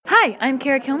Hi, I'm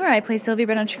Kara Kilmer. I play Sylvie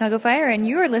Brett on Chicago Fire, and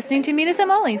you are listening to Meet Us at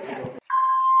Molly's. You're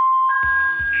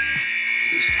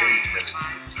standing next to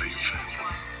you, are you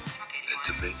family? And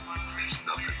to me, there's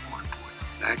nothing more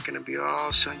important. Not gonna be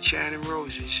all sunshine and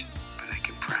roses, but I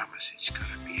can promise it's gonna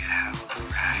be a hell of a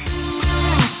ride.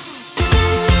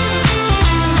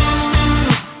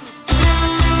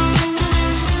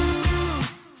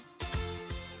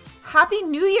 Happy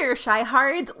New Year,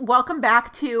 Shyhards! Welcome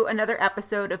back to another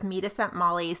episode of Meet Us at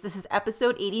Molly's. This is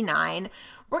episode 89.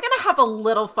 We're going to have a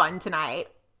little fun tonight.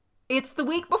 It's the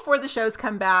week before the shows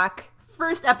come back,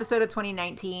 first episode of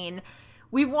 2019.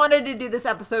 We've wanted to do this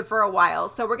episode for a while,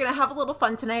 so we're going to have a little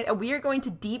fun tonight, and we are going to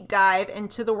deep dive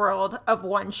into the world of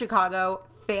One Chicago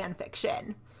fan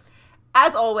fiction.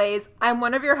 As always, I'm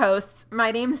one of your hosts.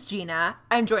 My name's Gina.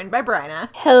 I'm joined by Bryna.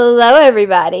 Hello,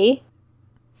 everybody.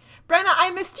 Bryna,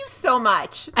 I missed you so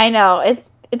much. I know.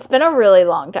 It's been a really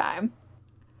long time.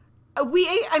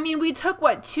 We took,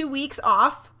 2 weeks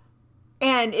off?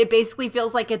 And it basically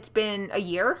feels like it's been a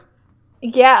year?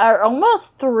 Yeah, or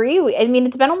almost 3 weeks. I mean,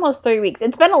 it's been almost 3 weeks.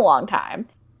 It's been a long time.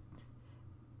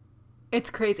 It's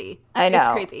crazy. I know. It's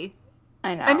crazy.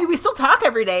 I know. I mean, we still talk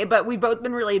every day, but we've both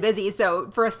been really busy.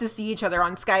 So for us to see each other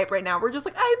on Skype right now, we're just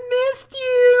like, I missed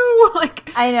you.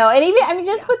 I know. And even,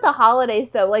 just with the holidays,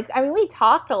 though, we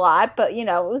talked a lot, but, it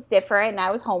was different. And I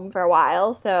was home for a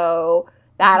while. So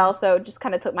that also just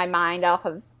kind of took my mind off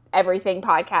of everything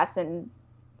podcast and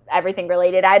everything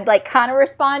related. I'd, kind of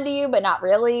respond to you, but not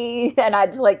really. And I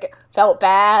just, felt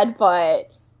bad. But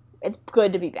it's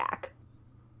good to be back.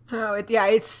 Oh,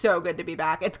 it's so good to be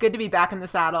back. It's good to be back in the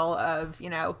saddle of,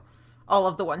 all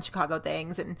of the One Chicago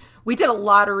things. And we did a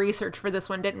lot of research for this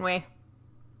one, didn't we?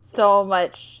 So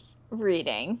much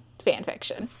reading fan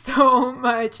fiction. So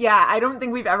much. Yeah, I don't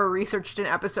think we've ever researched an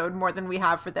episode more than we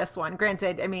have for this one.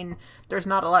 Granted, there's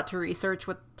not a lot to research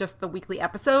with just the weekly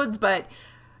episodes, but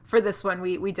for this one,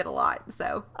 we did a lot.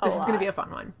 So this is going to be a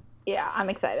fun one. Yeah, I'm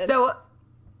excited. So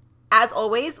as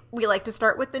always, we like to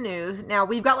start with the news. Now,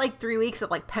 we've got 3 weeks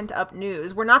of pent up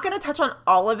news. We're not going to touch on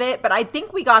all of it, but I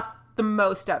think we got the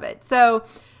most of it. So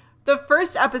the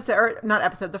first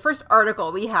the first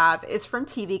article we have is from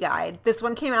TV Guide. This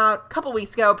one came out a couple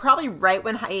weeks ago, probably right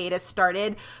when hiatus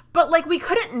started, but we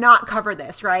couldn't not cover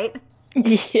this, right?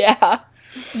 Yeah.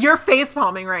 You're face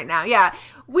palming right now. Yeah.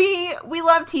 We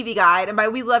love TV Guide, and by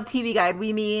we love TV Guide,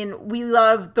 we mean we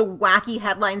love the wacky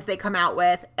headlines they come out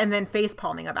with and then face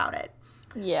palming about it.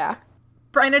 Yeah.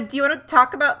 Bryna, do you want to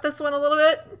talk about this one a little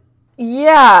bit?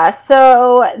 Yeah,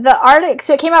 so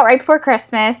it came out right before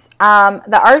Christmas.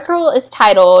 The article is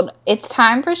titled, "It's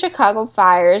Time for Chicago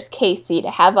Fire's Casey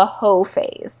to Have a Hoe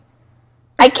Phase."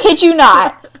 I kid you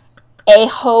not, a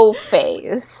hoe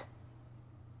phase.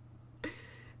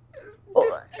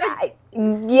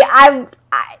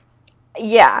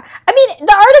 Yeah. I mean,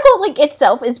 the article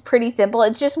itself is pretty simple.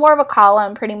 It's just more of a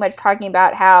column pretty much talking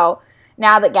about how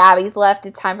now that Gabby's left,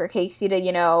 it's time for Casey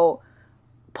to,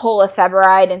 pull a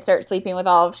Severide and start sleeping with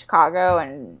all of Chicago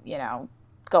and,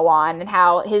 go on. And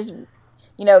how his,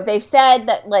 they've said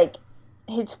that,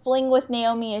 his fling with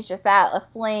Naomi is just that, a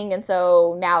fling. And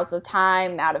so now's the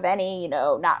time out of any,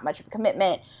 not much of a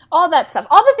commitment. All that stuff.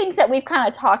 All the things that we've kind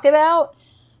of talked about.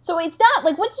 So it's not,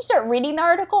 once you start reading the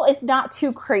article, it's not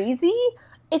too crazy.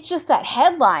 It's just that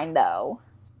headline, though.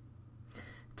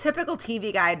 Typical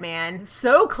TV Guide, man.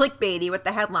 So clickbaity with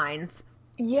the headlines.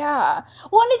 Yeah.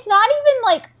 Well, and it's not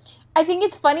even, I think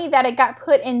it's funny that it got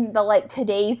put in the,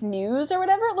 today's news or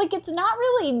whatever. It's not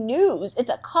really news.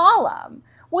 It's a column,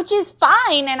 which is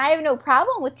fine, and I have no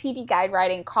problem with TV Guide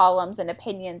writing columns and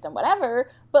opinions and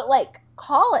whatever, but,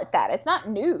 call it that. It's not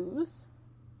news.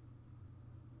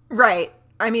 Right.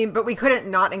 But we couldn't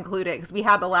not include it because we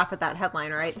had to laugh at that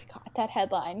headline, right? Oh my God, that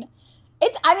headline.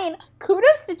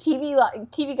 Kudos to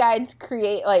TV Guides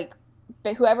create,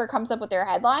 whoever comes up with their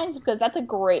headlines, because that's a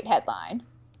great headline.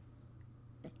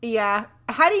 Yeah.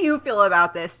 How do you feel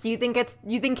about this? Do you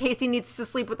think Casey needs to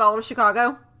sleep with all of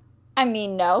Chicago?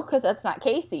 No, because that's not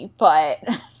Casey, but,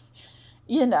 I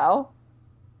feel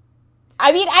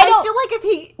like if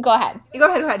he... Go ahead.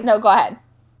 Go ahead. No, go ahead.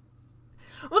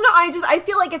 Well, no, I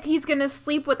feel like if he's going to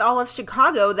sleep with all of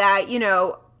Chicago, that,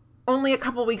 only a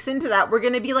couple weeks into that, we're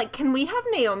going to be like, can we have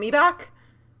Naomi back?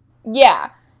 Yeah.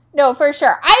 No, for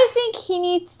sure. I think he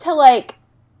needs to,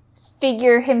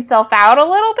 figure himself out a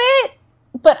little bit,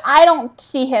 but I don't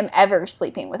see him ever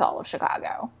sleeping with all of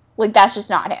Chicago. That's just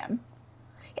not him.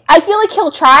 I feel like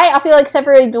he'll try. I feel like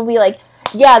Severide will be like,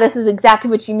 yeah, this is exactly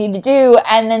what you need to do,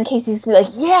 and then Casey's going to be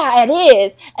like, yeah, it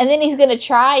is, and then he's going to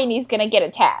try, and he's going to get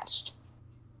attached.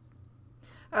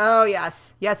 Oh,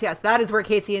 yes. Yes. That is where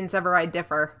Casey and Severide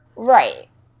differ. Right.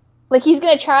 Like, he's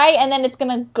going to try, and then it's going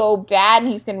to go bad,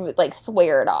 and he's going to, like,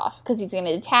 swear it off. Because he's going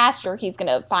to detach, or he's going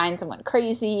to find someone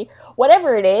crazy.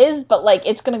 Whatever it is, but, like,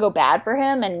 it's going to go bad for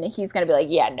him, and he's going to be like,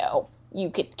 yeah, no, you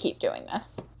could keep doing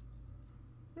this.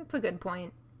 That's a good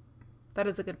point. That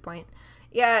is a good point.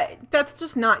 Yeah, that's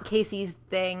just not Casey's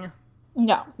thing.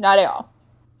 No, not at all.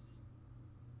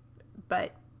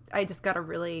 But I just got a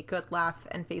really good laugh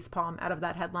and facepalm out of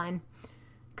that headline.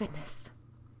 Goodness.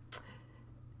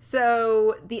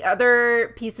 So the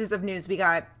other pieces of news we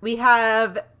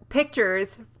have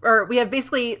pictures, or we have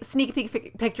basically sneak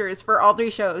peek pictures for all 3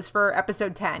 shows for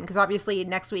episode 10, because obviously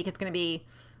next week it's going to be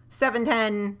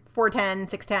 7/10, 4/10,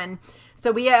 6/10.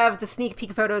 So we have the sneak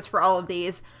peek photos for all of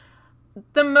these.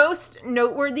 The most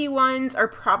noteworthy ones are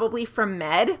probably from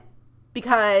Med,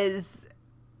 because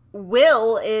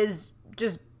Will is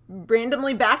just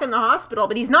randomly back in the hospital,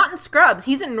 but he's not in scrubs.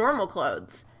 He's in normal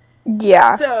clothes.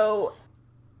 Yeah. So,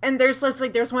 and there's just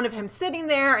like, there's one of him sitting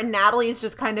there, and Natalie's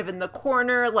just kind of in the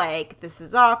corner, like, this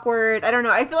is awkward. I don't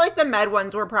know. I feel like the Med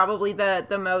ones were probably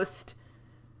the most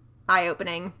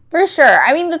eye-opening. For sure.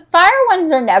 I mean, the fire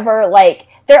ones are never, like,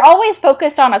 they're always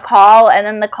focused on a call, and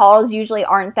then the calls usually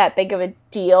aren't that big of a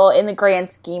deal in the grand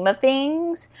scheme of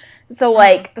things. So,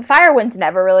 like, the fire ones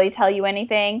never really tell you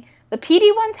anything. The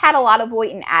PD ones had a lot of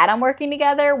Voight and Adam working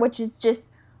together, which is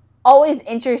just always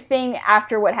interesting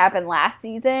after what happened last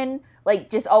season. Like,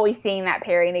 just always seeing that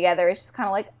pairing together is just kind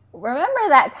of like, remember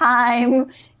that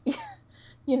time?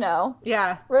 You know?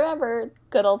 Yeah. Remember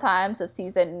good old times of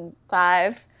season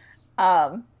 5.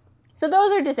 So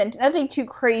those are just nothing too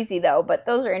crazy, though, but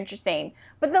those are interesting.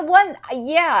 But the one,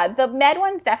 yeah, the Med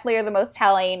ones definitely are the most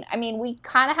telling. I mean, we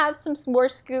kind of have some more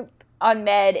scoop on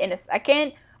Med in a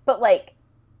second, but, like,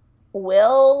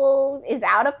 Will is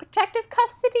out of protective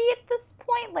custody at this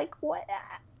point? Like, what?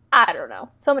 I don't know.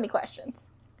 So many questions.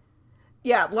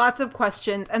 Yeah, lots of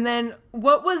questions. And then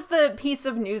what was the piece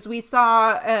of news we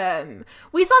saw?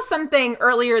 We saw something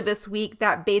earlier this week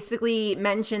that basically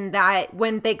mentioned that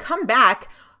when they come back,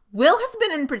 Will has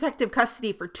been in protective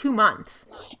custody for 2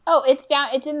 months. Oh, it's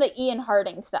in the Ian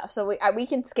Harding stuff. So we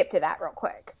can skip to that real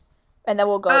quick. And then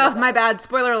we'll go to my bad.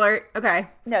 Spoiler alert. Okay.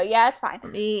 No, yeah, it's fine.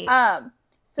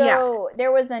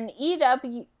 There was an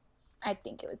EW, I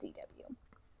think it was EW.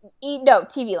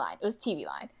 TV Line. It was TV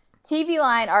Line. TV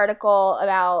Line article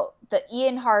about the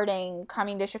Ian Harding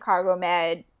coming to Chicago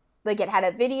Med. Like, it had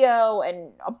a video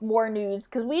and more news,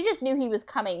 because we just knew he was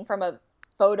coming from a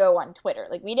photo on Twitter.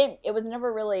 Like, it was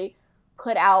never really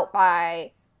put out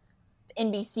by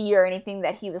NBC or anything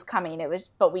that he was coming.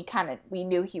 But we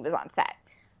knew he was on set.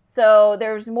 So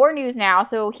there's more news now.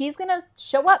 So he's going to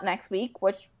show up next week,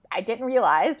 which I didn't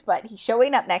realize, but he's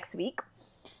showing up next week.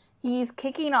 He's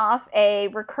kicking off a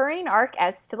recurring arc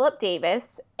as Philip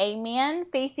Davis, a man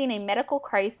facing a medical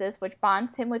crisis which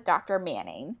bonds him with Dr.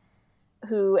 Manning,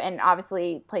 and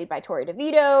obviously played by Torrey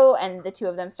DeVito, and the two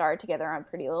of them starred together on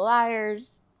Pretty Little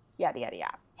Liars, yada, yada,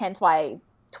 yada. Hence why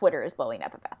Twitter is blowing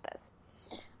up about this.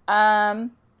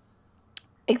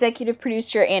 Executive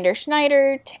producer Andrew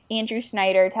Schneider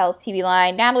tells TV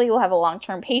Line, Natalie will have a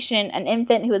long-term patient, an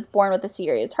infant who was born with a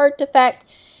serious heart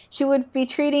defect. She would be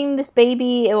treating this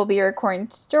baby. It will be a recurring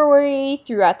story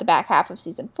throughout the back half of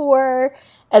season 4.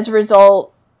 As a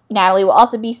result, Natalie will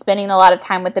also be spending a lot of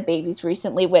time with the baby's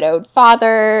recently widowed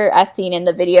father, as seen in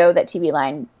the video that TV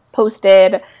Line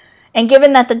posted. And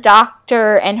given that the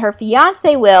doctor and her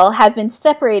fiancé Will have been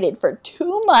separated for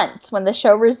 2 months when the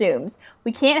show resumes,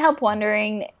 we can't help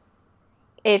wondering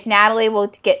if Natalie will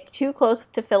get too close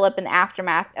to Philip in the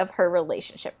aftermath of her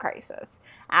relationship crisis.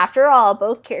 After all,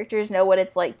 both characters know what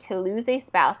it's like to lose a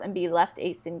spouse and be left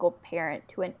a single parent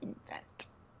to an infant.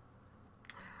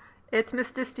 It's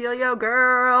Mr. Stelio,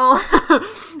 girl.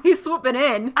 He's swooping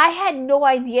in. I had no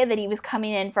idea that he was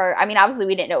coming in for, I mean, obviously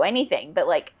we didn't know anything, but,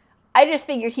 like, I just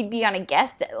figured he'd be on a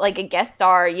guest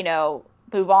star,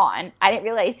 move on. I didn't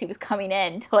realize he was coming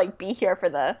in to, like, be here for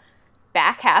the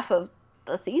back half of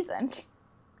the season.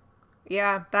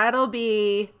 Yeah, that'll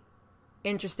be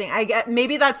interesting. I get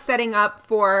maybe that's setting up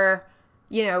for,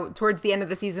 towards the end of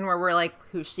the season where we're like,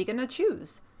 who's she gonna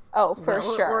choose? Oh, for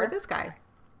sure. Or this guy.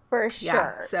 For sure.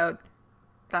 Yeah, so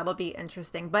that'll be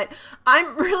interesting. But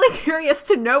I'm really curious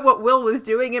to know what Will was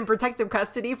doing in protective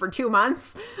custody for 2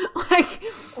 months. Like,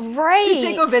 right. Did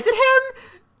Jay go visit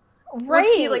him? Right.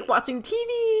 Was he, like, watching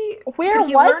TV? Where Did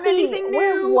he was learn anything new?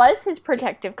 Where was his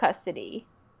protective custody?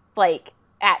 Like,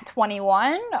 at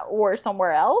 21 or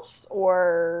somewhere else?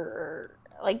 Or,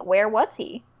 like, where was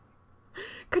he?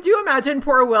 Could you imagine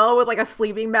poor Will with, like, a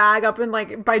sleeping bag up in,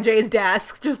 like, by Jay's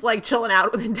desk, just, like, chilling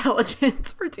out with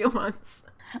intelligence for 2 months?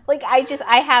 Like,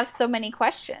 I have so many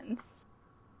questions.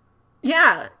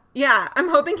 Yeah. Yeah, I'm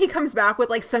hoping he comes back with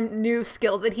like some new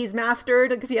skill that he's mastered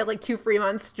because he had like 2 free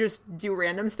months to just do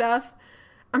random stuff.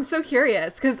 I'm so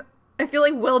curious because I feel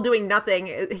like Will doing nothing,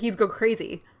 he'd go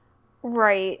crazy.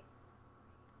 Right.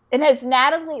 And has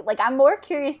Natalie, like, I'm more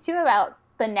curious too about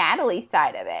the Natalie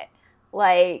side of it.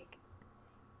 Like,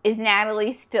 is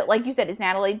Natalie still, like you said, has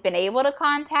Natalie been able to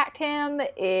contact him?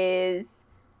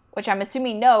 Which I'm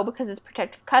assuming no, because it's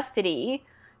protective custody.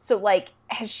 So, like,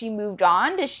 has she moved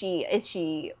on? Is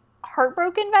she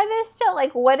heartbroken by this still?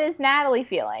 Like, what is Natalie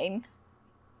feeling?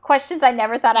 Questions I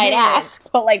never thought I'd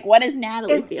ask, but, like, what is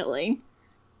Natalie feeling?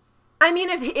 I mean,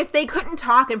 if they couldn't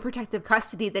talk in protective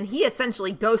custody, then he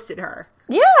essentially ghosted her.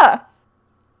 Yeah.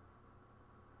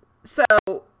 So,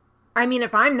 I mean,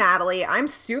 if I'm Natalie, I'm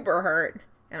super hurt,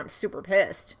 and I'm super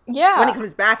pissed. Yeah. When he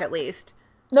comes back, at least.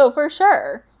 No, for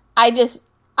sure. I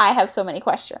have so many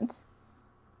questions.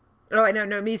 Oh, I know.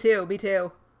 No, me too. Me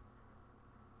too.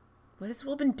 What has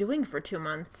Will been doing for 2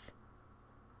 months?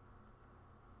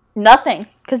 Nothing,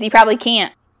 because he probably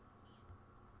can't.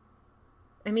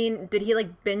 I mean, did he,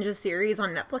 like, binge a series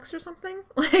on Netflix or something?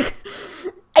 Like,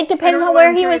 it depends on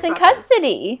where he was in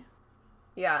custody.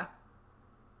 Yeah.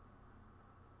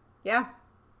 Yeah.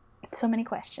 So many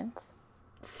questions.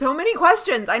 So many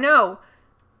questions. I know.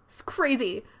 It's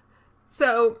crazy.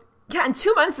 So, yeah, and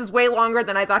 2 months is way longer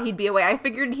than I thought he'd be away. I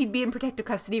figured he'd be in protective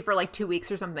custody for like 2 weeks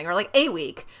or something, or like a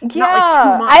week. Yeah, not like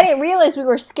 2 months. I didn't realize we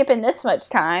were skipping this much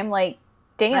time. Like,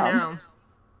 damn. I know.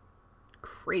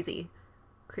 Crazy.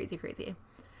 Crazy, crazy.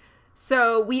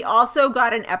 So we also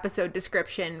got an episode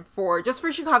description for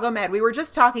Chicago Med. We were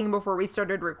just talking before we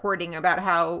started recording about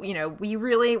how, you know, we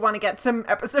really want to get some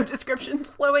episode descriptions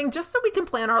flowing just so we can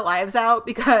plan our lives out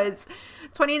because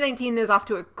 2019 is off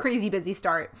to a crazy busy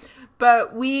start.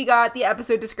 But we got the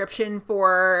episode description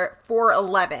for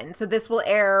 4/11. So this will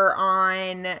air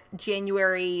on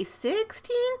January 16th?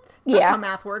 That's how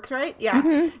math works, right? Yeah.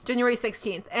 Mm-hmm. January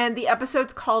 16th. And the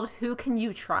episode's called Who Can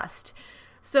You Trust?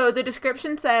 So the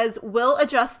description says, Will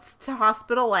adjusts to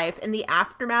hospital life in the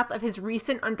aftermath of his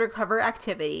recent undercover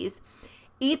activities.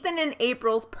 Ethan and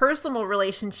April's personal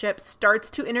relationship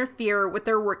starts to interfere with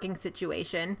their working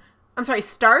situation. I'm sorry,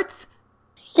 starts?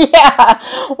 Yeah.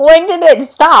 When did it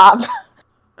stop?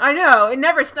 I know. It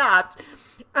never stopped.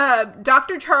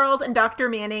 Dr. Charles and Dr.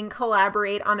 Manning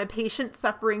collaborate on a patient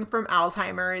suffering from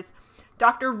Alzheimer's.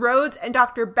 Dr. Rhodes and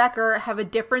Dr. Becker have a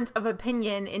difference of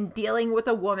opinion in dealing with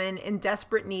a woman in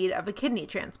desperate need of a kidney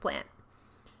transplant.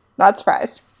 Not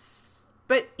surprised.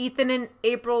 But Ethan and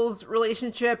April's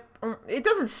relationship, it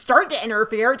doesn't start to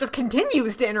interfere. It just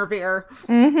continues to interfere.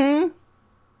 Mm-hmm.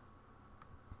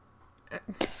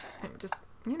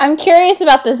 You know. I'm curious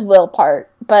about this Will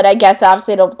part, but I guess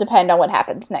obviously it'll depend on what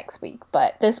happens next week.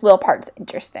 But this Will part's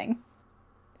interesting.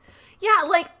 Yeah,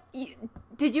 like,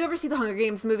 did you ever see the Hunger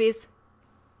Games movies?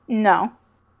 No.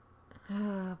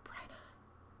 No.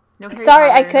 Harry Sorry,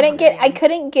 Potter, I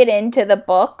couldn't get into the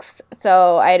books,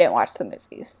 so I didn't watch the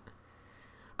movies.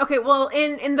 Okay, well,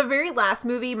 in the very last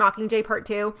movie, Mockingjay Part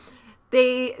 2,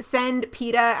 they send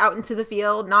Peeta out into the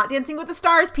field, not Dancing with the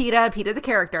Stars Peeta the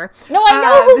character. No, I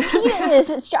know who Peeta is.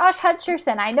 It's Josh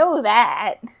Hutcherson. I know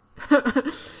that.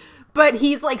 But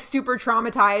he's, like, super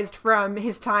traumatized from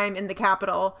his time in the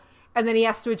Capitol, and then he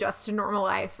has to adjust to normal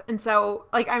life. And so,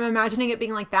 like, I'm imagining it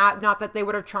being like that. Not that they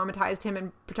would have traumatized him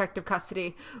in protective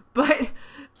custody, but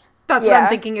that's what I'm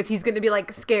thinking is he's going to be,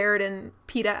 like, scared and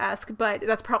Peeta-esque, but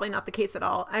that's probably not the case at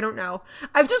all. I don't know.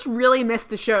 I've just really missed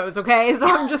the shows, okay? So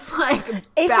I'm just, like,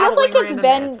 it feels like it's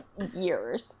been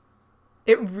years.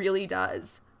 It really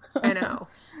does. I know.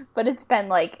 But it's been,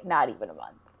 like, not even a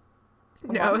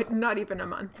month. Not even a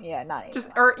month. Yeah, not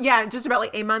even just about,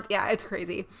 like, a month. Yeah, it's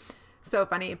crazy. So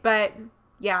funny. But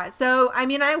yeah, so I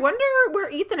mean, I wonder where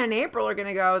Ethan and April are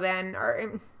gonna go then.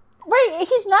 Right,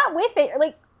 he's not with it.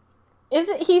 Like,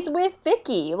 he's with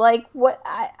Vicky? Like, what?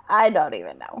 I don't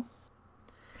even know.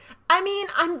 I mean,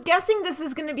 I'm guessing this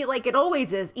is gonna be like it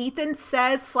always is. Ethan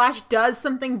says/does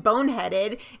something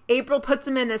boneheaded. April puts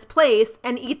him in his place,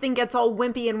 and Ethan gets all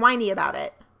wimpy and whiny about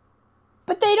it.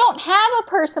 But they don't have a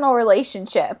personal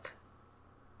relationship.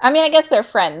 I mean, I guess they're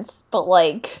friends, but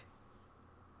like,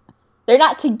 they're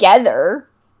not together.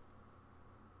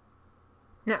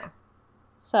 No.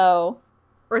 So.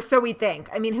 Or so we think.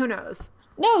 I mean, who knows?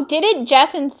 No, didn't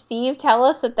Jeff and Steve tell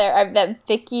us that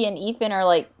Vicky and Ethan are,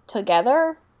 like,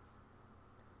 together?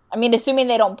 I mean, assuming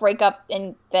they don't break up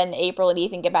and then April and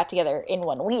Ethan get back together in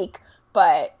 1 week,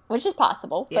 but, which is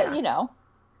possible, but, you know.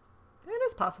 It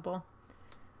is possible.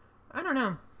 I don't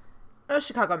know. Oh,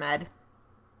 Chicago Med.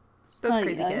 Those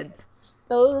crazy kids.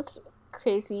 Those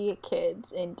crazy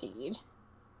kids, indeed.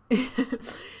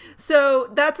 So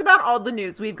that's about all the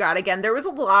news we've got. Again, there was a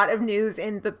lot of news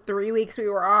in the 3 weeks we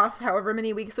were off, however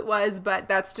many weeks it was, but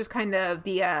that's just kind of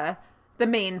the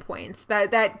main points.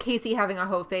 That Casey having a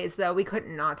hoe phase, though, we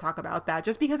couldn't not talk about that.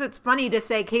 Just because it's funny to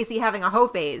say Casey having a hoe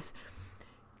phase.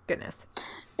 Goodness.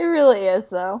 It really is,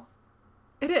 though.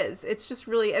 It is. It's just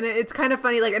really, and it's kind of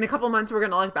funny, like, in a couple months, we're going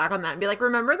to look back on that and be like,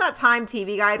 remember that time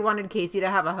TV Guide wanted Casey to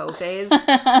have a hoe phase?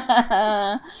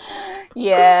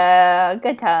 Yeah,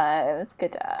 good times,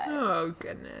 good times. Oh,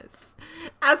 goodness.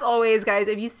 As always, guys,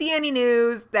 if you see any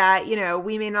news that,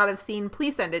 we may not have seen,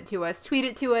 please send it to us. Tweet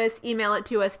it to us, email it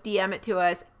to us, DM it to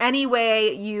us. Any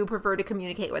way you prefer to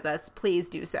communicate with us, please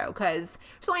do so, because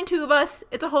there's only 2 of us.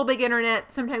 It's a whole big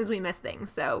internet. Sometimes we miss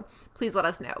things, so please let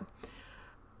us know.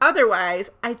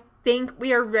 Otherwise, I think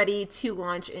we are ready to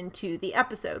launch into the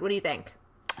episode. What do you think?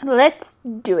 Let's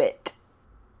do it.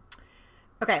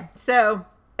 Okay, so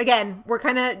again, we're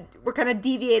kind of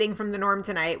deviating from the norm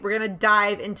tonight. We're gonna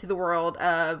dive into the world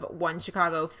of One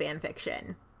Chicago fan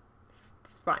fiction.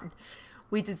 It's fun.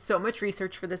 We did so much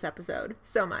research for this episode,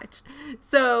 so much.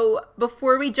 So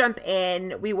before we jump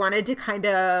in, we wanted to kind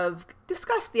of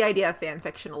discuss the idea of fan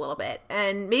fiction a little bit,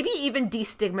 and maybe even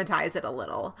destigmatize it a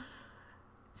little.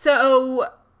 So,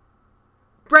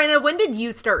 Brenna, when did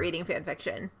you start reading fan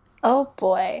fiction? Oh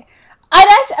boy.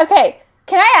 Okay,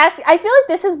 can I ask, I feel like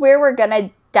this is where we're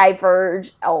gonna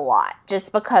diverge a lot,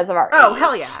 just because of our age.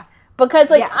 Hell yeah. Because,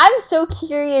 like, yes. I'm so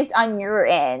curious on your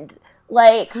end.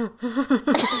 Like, no.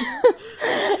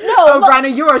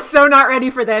 Brenna, you are so not ready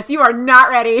for this. You are not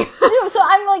ready. No, so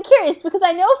I'm, like, curious, because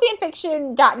I know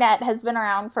fanfiction.net has been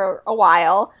around for a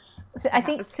while. I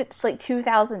think it's, like,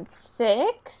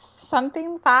 2006?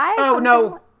 Something 5? Oh, something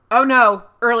no. Oh, no.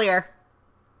 Earlier.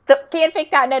 So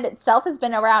fanfic.net itself has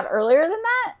been around earlier than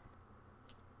that?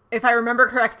 If I remember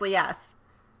correctly, yes.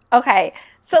 Okay.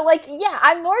 So, like, yeah,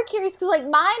 I'm more curious because, like,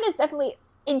 mine is definitely,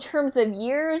 in terms of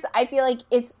years, I feel like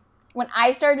it's, when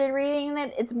I started reading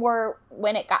it, it's more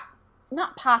when it got,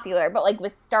 not popular, but, like,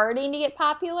 was starting to get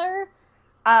popular.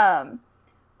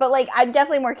 But, like, I'm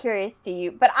definitely more curious to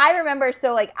you. But I remember,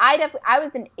 so, like, I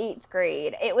was in 8th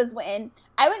grade. It was when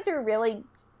I went through a really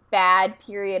bad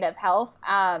period of health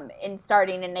in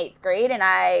starting in 8th grade.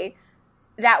 And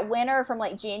that winter from,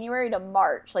 like, January to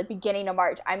March, like, beginning of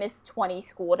March, I missed 20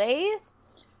 school days.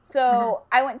 So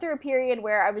I went through a period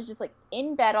where I was just, like,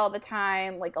 in bed all the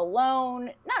time, like, alone,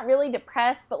 not really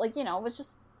depressed, but, like, was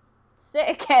just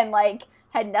sick and, like,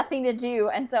 had nothing to do.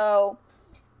 And so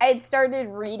I had started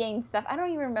reading stuff. I don't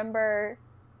even remember.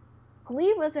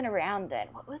 Glee wasn't around then.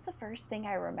 What was the first thing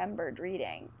I remembered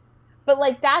reading? But,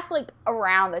 like, that's, like,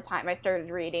 around the time I started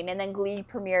reading. And then Glee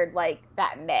premiered, like,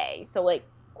 that May. So, like,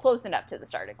 close enough to the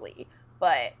start of Glee.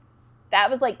 But that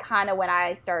was, like, kind of when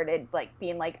I started, like,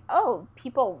 being like, oh,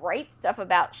 people write stuff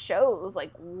about shows.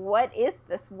 Like, what is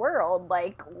this world?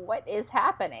 Like, what is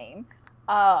happening?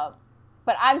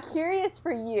 But I'm curious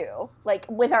for you, like,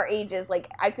 with our ages, like,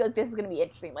 I feel like this is going to be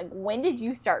interesting. Like, when did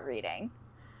you start reading?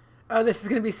 Oh, this is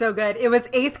going to be so good. It was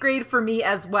 8th grade for me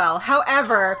as well.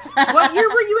 However, what year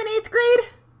were you in 8th grade?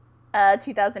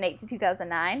 2008 to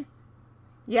 2009.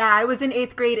 Yeah, I was in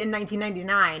 8th grade in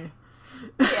 1999.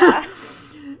 Yeah.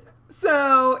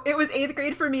 So it was 8th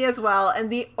grade for me as well. And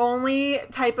the only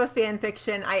type of fan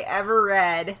fiction I ever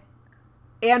read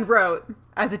and wrote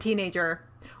as a teenager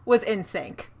was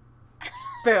NSYNC.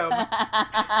 Boom.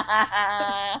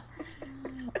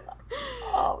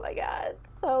 Oh my god,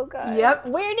 so good. Yep.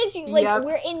 Where did you, like,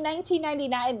 we're in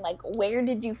 1999, like, where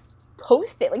did you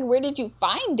post it? Like, where did you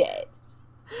find it?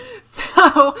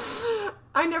 So,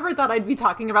 I never thought I'd be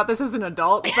talking about this as an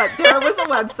adult, but there was a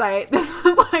website. This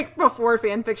was, like, before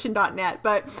fanfiction.net,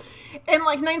 but in,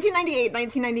 like, 1998,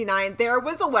 1999, there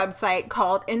was a website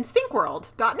called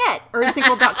NSYNCworld.net, or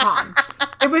NSYNCworld.com.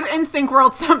 It was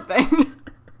NSYNCworld something.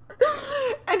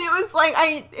 And it was like,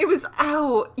 it was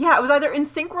either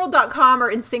NSYNCworld.com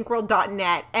or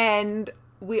NSYNCworld.net, and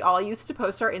we all used to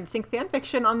post our NSYNC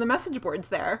fanfiction on the message boards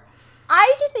there.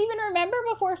 I just even remember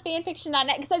before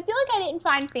fanfiction.net, because I feel like I didn't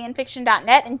find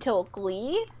fanfiction.net until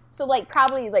Glee, so, like,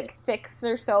 probably, like, 6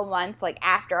 or so months, like,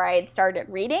 after I had started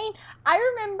reading. I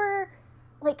remember,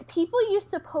 like, people used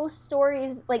to post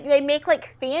stories, like, they make,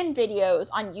 like, fan videos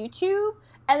on YouTube,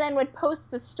 and then would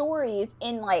post the stories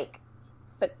in, like,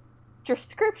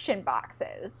 description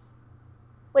boxes.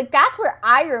 Like, that's where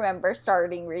I remember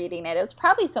starting reading it. It was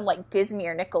probably some, like, Disney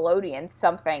or Nickelodeon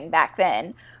something back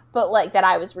then, but, like, that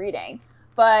I was reading.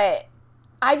 But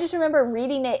I just remember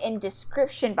reading it in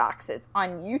description boxes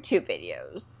on YouTube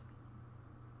videos.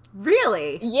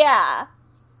 Really? Yeah.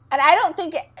 And I don't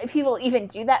think people even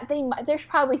do that. There's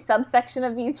probably some section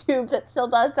of YouTube that still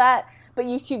does that, but but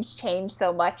YouTube's changed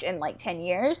so much in like 10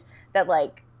 years that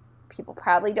like people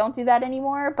probably don't do that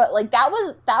anymore. But like that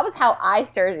was how I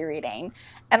started reading.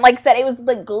 And like I said, it was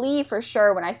like Glee for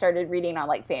sure when I started reading on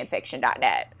like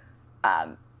fanfiction.net.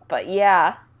 But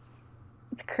yeah,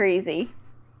 it's crazy.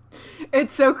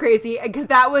 It's so crazy because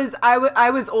I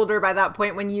was older by that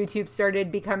point when YouTube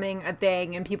started becoming a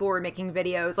thing and people were making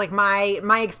videos. Like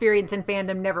my experience in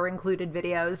fandom never included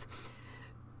videos.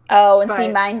 Oh, and see,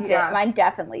 mine did. Mine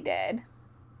definitely did.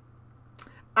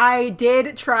 I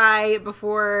did try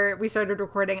before we started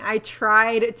recording. I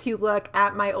tried to look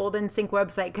at my old NSYNC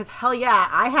website because hell yeah,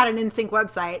 I had an NSYNC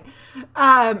website.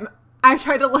 I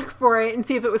tried to look for it and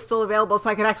see if it was still available so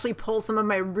I could actually pull some of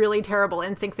my really terrible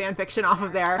NSYNC fan fiction off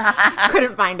of there.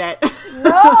 Couldn't find it.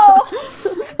 No!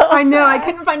 So I know, sad. I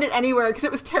couldn't find it anywhere because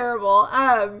it was terrible.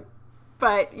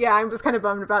 But yeah, I'm just kind of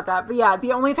bummed about that. But yeah,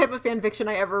 the only type of fan fiction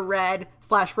I ever read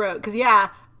 / wrote, because yeah,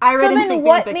 I read NSYNC fan fiction. So then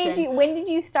what made you, when did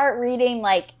you start reading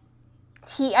like,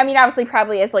 I mean, obviously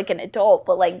probably as like an adult,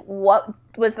 but like what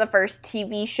was the first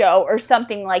TV show or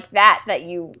something like that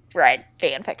you read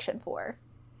fan fiction for?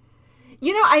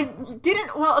 You know, I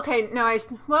didn't,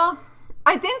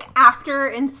 I think after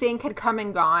NSYNC had come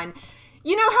and gone,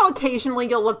 you know how occasionally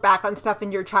you'll look back on stuff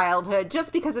in your childhood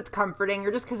just because it's comforting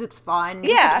or just because it's fun?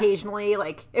 Yeah. Just occasionally,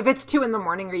 like, if it's 2 a.m.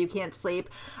 or you can't sleep.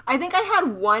 I think I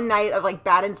had one night of, like,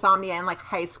 bad insomnia in, like,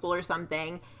 high school or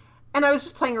something, and I was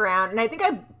just playing around, and I think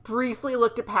I briefly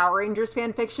looked at Power Rangers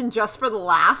fan fiction just for the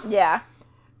laugh. Yeah.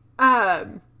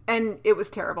 And it was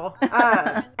terrible.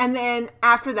 And then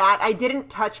after that, I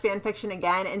didn't touch fan fiction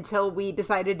again until we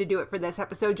decided to do it for this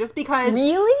episode, just because.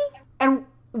 Really? And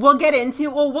we'll get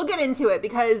into it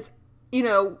because, you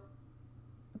know,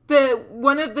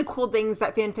 one of the cool things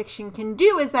that fan fiction can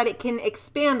do is that it can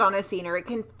expand on a scene or it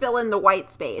can fill in the white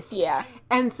space. Yeah.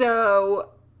 And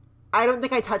so I don't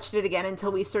think I touched it again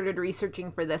until we started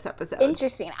researching for this episode.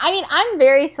 Interesting. I mean, I'm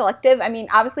very selective. I mean,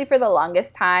 obviously for the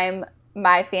longest time,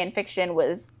 my fan fiction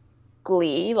was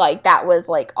Glee. Like, that was,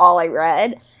 like, all I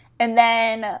read. And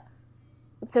then,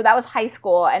 so that was high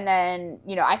school. And then,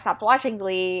 you know, I stopped watching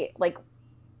Glee, like,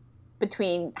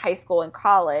 between high school and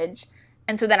college.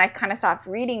 And so then I kind of stopped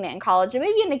reading it in college. And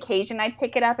maybe an occasion I'd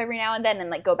pick it up every now and then and,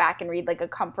 like, go back and read, like, a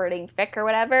comforting fic or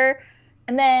whatever.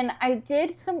 And then I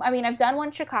did I've done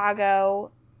one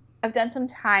Chicago. I've done some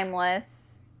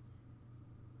Timeless.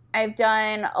 I've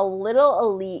done a little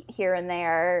Elite here and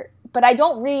there. But I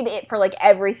don't read it for, like,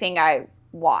 everything I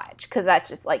watch. Because that's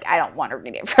just, like, I don't want to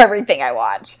read it for everything I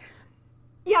watch.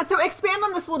 Yeah, so expand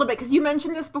on this a little bit. Because you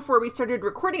mentioned this before we started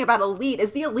recording about Elite.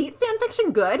 Is the Elite fan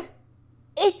fiction good?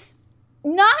 It's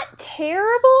not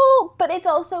terrible. But it's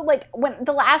also, like, when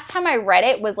the last time I read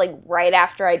it was, like, right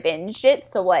after I binged it.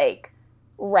 So, like,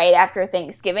 right after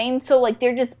Thanksgiving. So, like,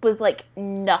 there just was, like,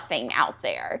 nothing out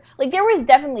there. Like, there was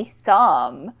definitely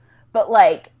some. But,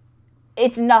 like,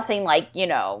 it's nothing like, you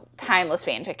know, Timeless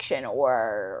fan fiction,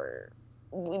 or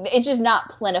it's just not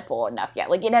plentiful enough yet.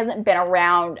 Like, it hasn't been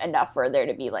around enough for there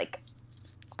to be, like,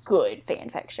 good fan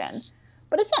fiction.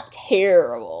 But it's not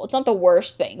terrible. It's not the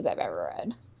worst things I've ever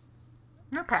read.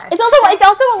 Okay. It's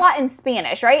also a lot in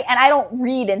Spanish, right? And I don't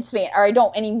read in Spanish,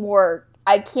 or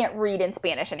I can't read in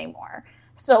Spanish anymore.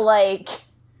 So, like,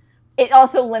 it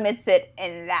also limits it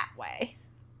in that way.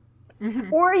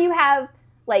 Mm-hmm. Or you have,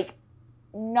 like,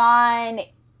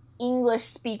 non-English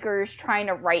speakers trying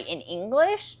to write in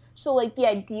English. So, like, the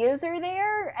ideas are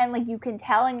there, and, like, you can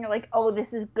tell, and you're like, oh,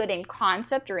 this is good in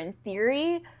concept or in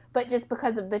theory, but just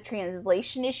because of the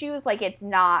translation issues, like, it's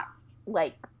not,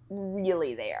 like,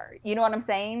 really there. You know what I'm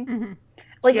saying? Mm-hmm.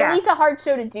 Like, yeah. Elite's a hard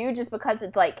show to do just because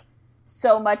it's, like,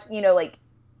 so much, you know, like,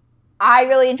 I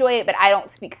really enjoy it, but I don't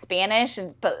speak Spanish,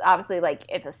 but obviously, like,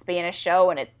 it's a Spanish show,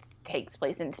 and it takes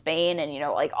place in Spain, and, you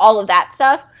know, like, all of that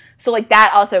stuff. So, like,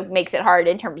 that also makes it hard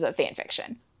in terms of fan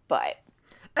fiction. But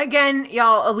again,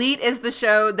 y'all, Elite is the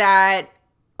show that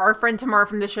our friend Tamar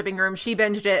from the shipping room, she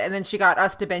binged it, and then she got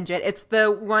us to binge it. It's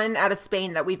the one out of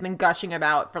Spain that we've been gushing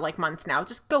about for, like, months now.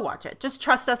 Just go watch it. Just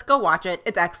trust us. Go watch it.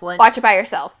 It's excellent. Watch it by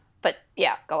yourself. But,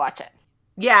 yeah, go watch it.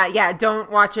 Yeah.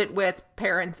 Don't watch it with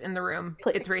parents in the room.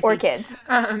 Please. It's racy. Or kids.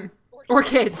 Or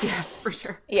kids, yeah, for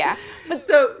sure. Yeah. But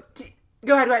so...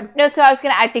 Go ahead. No, so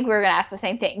I think we were going to ask the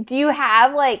same thing. Do you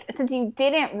have, like, since you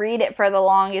didn't read it for the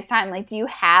longest time, like, do you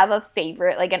have a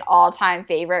favorite, like, an all-time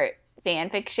favorite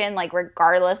fan fiction, like,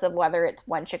 regardless of whether it's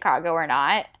One Chicago or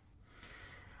not?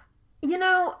 You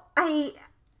know, I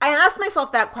asked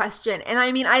myself that question, and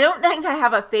I mean, I don't think I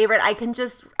have a favorite. I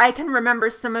can remember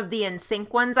some of the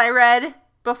NSYNC ones I read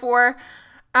before.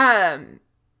 Because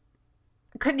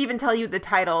couldn't even tell you the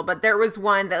title, but there was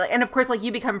one that, and of course, like,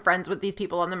 you become friends with these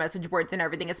people on the message boards and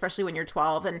everything, especially when you're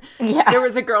 12. And there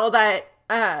was a girl that,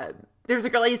 I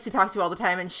used to talk to all the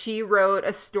time, and she wrote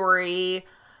a story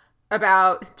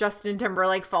about Justin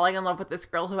Timberlake falling in love with this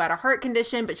girl who had a heart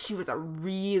condition, but she was a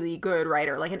really good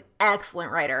writer, like an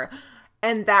excellent writer.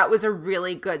 And that was a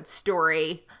really good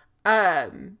story.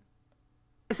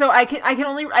 So I can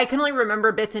only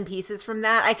remember bits and pieces from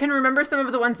that. I can remember some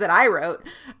of the ones that I wrote.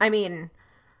 I mean,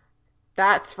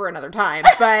 that's for another time,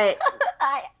 but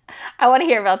I want to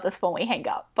hear about this when we hang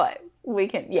up, but we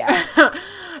can, yeah.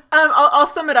 I'll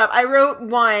sum it up. I wrote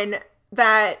one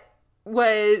that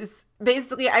was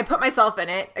basically, I put myself in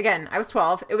it. Again, I was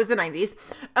 12. It was the 90s.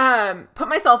 Put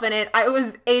myself in it. I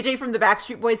was AJ from the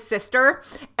Backstreet Boys' sister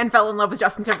and fell in love with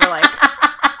Justin Timberlake.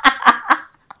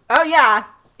 Oh, yeah.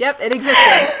 Yep, it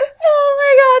existed. Oh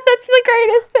my god, that's the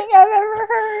greatest thing I've ever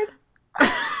heard.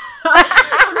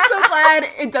 I'm so glad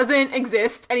it doesn't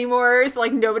exist anymore. So,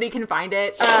 like, nobody can find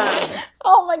it.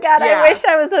 Oh my god, yeah. I wish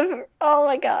I was oh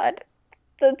my god.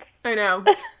 That's... I know.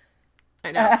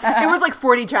 It was like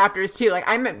 40 chapters too. Like,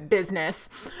 I'm at business.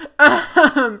 Yeah.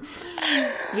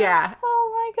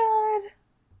 Oh my god.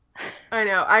 I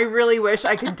know. I really wish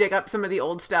I could dig up some of the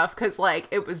old stuff because, like,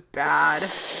 it was bad.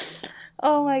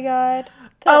 Oh my god.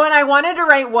 Oh, and I wanted to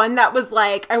write one that was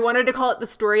like, I wanted to call it The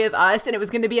Story of Us, and it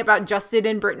was going to be about Justin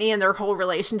and Brittany and their whole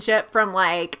relationship from,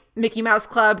 like, Mickey Mouse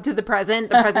Club to the present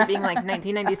being, like,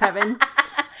 1997.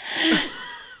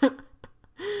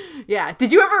 Yeah.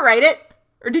 Did you ever write it,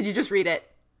 or did you just read it?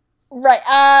 Right.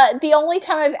 The only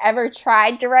time I've ever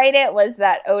tried to write it was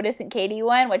that Otis and Katie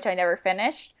one, which I never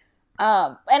finished.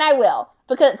 And I will,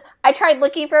 because I tried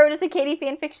looking for Otis and Katie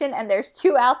fan fiction, and there's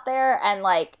 2 out there, and,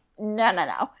 like,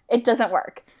 no. It doesn't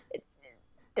work.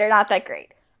 They're not that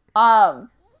great.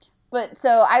 But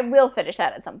so I will finish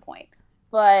that at some point.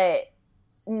 But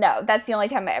no, that's the only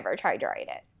time I ever tried to write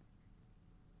it.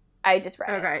 I just read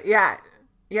it. Okay, yeah.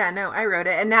 Yeah, no, I wrote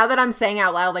it. And now that I'm saying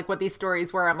out loud, like, what these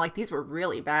stories were, I'm like, these were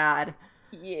really bad.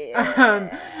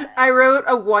 Yeah. I wrote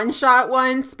a one-shot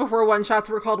once, before one-shots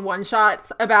were called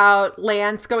one-shots, about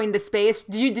Lance going to space.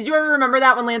 Did you ever remember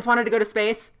that when Lance wanted to go to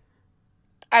space?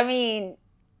 I mean,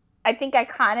 I think I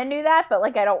kind of knew that, but,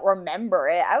 like, I don't remember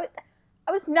it. I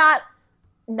was not...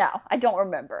 No, I don't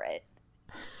remember it.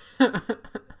 I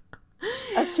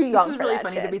was too young This is for really that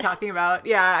funny shit. to be talking about.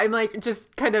 Yeah, I'm, like,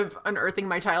 just kind of unearthing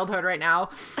my childhood right now.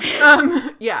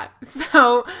 Yeah.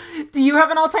 So, do you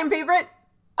have an all-time favorite?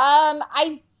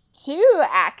 I do,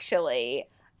 actually.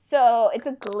 So, it's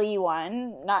a Glee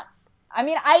one.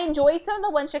 I enjoy some of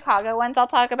the One Chicago ones I'll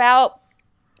talk about,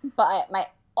 but my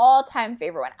all-time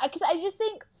favorite one, because I just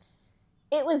think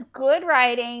it was good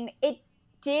writing. It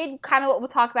did kind of what we'll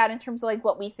talk about in terms of, like,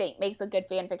 what we think makes a good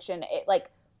fan fiction. It,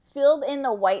 like, filled in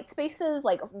the white spaces,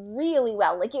 like, really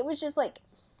well. Like, it was just, like,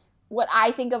 what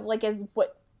I think of, like, as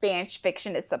what fan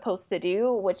fiction is supposed to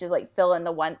do, which is, like, fill in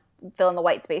the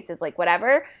white spaces, like,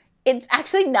 whatever. It's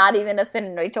actually not even a Finn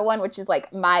and Rachel one, which is,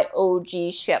 like, my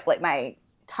OG ship, like, my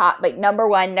top, like, number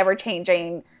one, never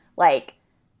changing, like,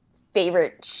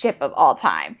 favorite ship of all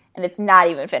time. And it's not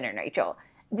even Finn and Rachel.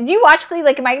 Did you watch Glee?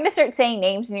 Like, am I going to start saying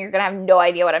names and you're going to have no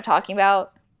idea what I'm talking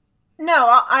about?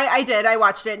 No, I did. I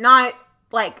watched it. Not,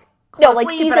 like, closely, no, like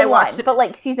season but I one. watched it. But,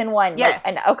 like, season one. Yeah. Like,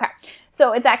 I know. Okay.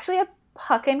 So, it's actually a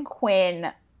Puck and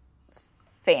Quinn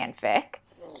fanfic.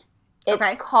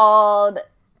 It's called...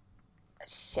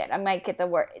 Shit, I might get the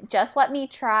word. Just Let Me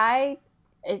Try.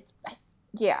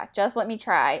 Just Let Me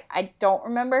Try. I don't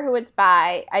remember who it's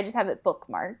by. I just have it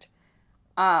bookmarked.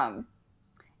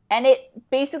 And it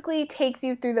basically takes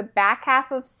you through the back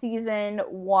half of season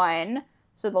 1,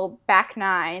 so the back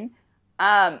 9,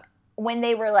 when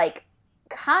they were, like,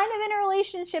 kind of in a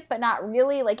relationship, but not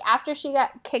really. Like, after she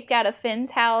got kicked out of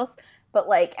Finn's house, but,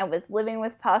 like, and was living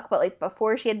with Puck, but, like,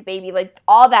 before she had the baby, like,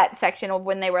 all that section of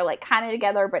when they were, like, kind of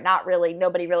together, but not really.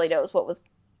 Nobody really knows what was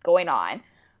going on.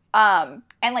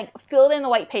 And, like, filled in the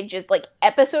white pages, like,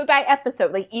 episode by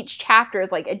episode. Like, each chapter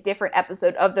is, like, a different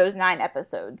episode of those 9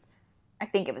 episodes. I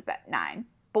think it was about 9.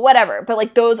 But whatever. But,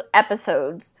 like, those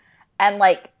episodes. And,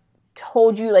 like,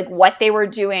 told you, like, what they were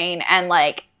doing and,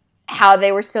 like, how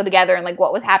they were still together and, like,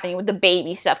 what was happening with the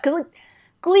baby stuff. Because, like,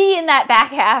 Glee in that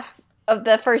back half of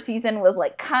the first season was,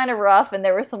 like, kind of rough. And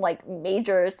there were some, like,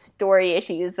 major story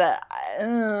issues that,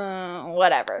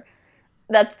 whatever.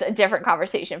 That's a different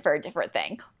conversation for a different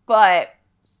thing. But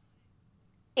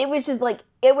it was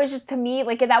just to me,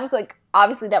 like, and that was, like,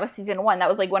 obviously that was season 1. That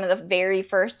was, like, one of the very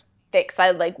first fics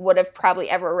I, like, would have probably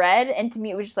ever read. And to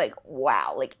me, it was just, like,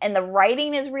 wow. Like, and the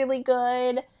writing is really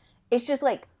good. It's just,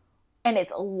 like, and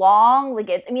it's long. Like,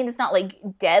 it's not, like,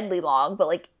 deadly long, but,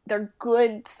 like, they're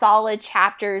good, solid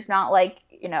chapters, not, like,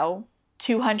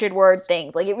 200-word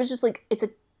things. Like, it was just, like, it's a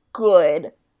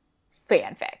good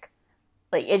fanfic.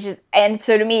 Like, it's just, and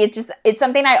so to me, it's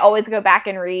something I always go back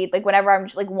and read, like, whenever I'm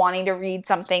just, like, wanting to read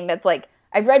something that's, like,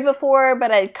 I've read before, but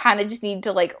I kind of just need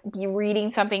to, like, be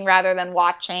reading something rather than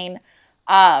watching.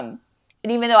 And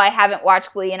even though I haven't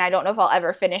watched Glee, and I don't know if I'll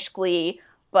ever finish Glee,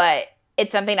 but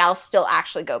it's something I'll still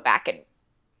actually go back and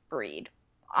read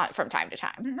from time to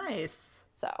time. Nice.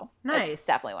 So, Nice. It's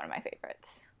definitely one of my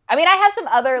favorites. I mean, I have some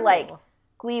other, Cool. like,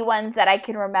 Glee ones that I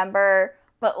can remember,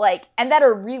 but, like, and that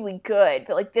are really good.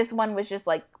 But, like, this one was just,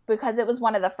 like, because it was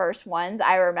one of the first ones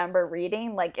I remember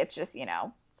reading, like, it's just,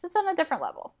 it's just on a different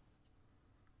level.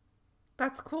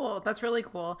 That's cool. That's really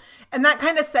cool. And that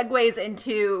kind of segues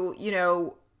into,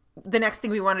 the next thing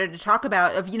we wanted to talk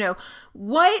about of,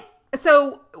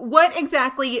 what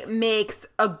exactly makes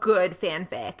a good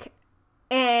fanfic?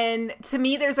 And to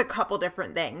me, there's a couple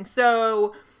different things.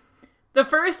 So the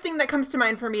first thing that comes to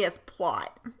mind for me is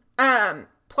plot.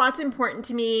 Plot's important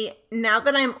to me. Now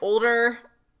that I'm older,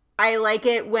 I like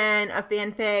it when a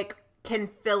fanfic can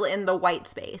fill in the white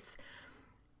space.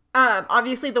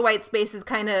 Obviously the white space is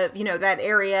kind of, that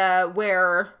area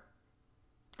where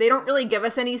they don't really give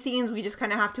us any scenes. We just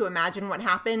kind of have to imagine what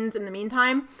happens in the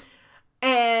meantime.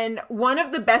 And one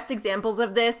of the best examples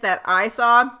of this that I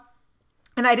saw,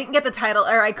 and I didn't get the title,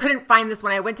 or I couldn't find this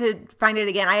when I went to find it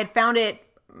again. I had found it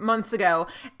months ago,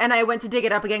 and I went to dig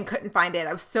it up again, couldn't find it.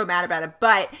 I was so mad about it.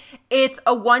 But it's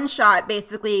a one-shot,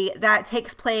 basically, that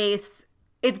takes place.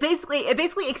 It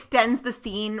basically extends the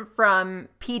scene from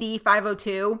PD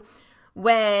 502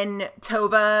 when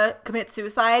Tova commits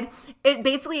suicide. It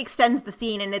basically extends the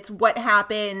scene, and it's what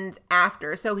happened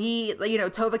after. So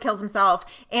Tova kills himself.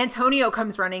 Antonio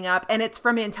comes running up, and it's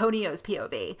from Antonio's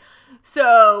POV.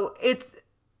 So it's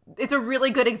a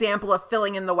really good example of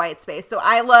filling in the white space. So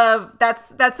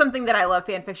that's something that I love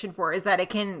fan fiction for, is that it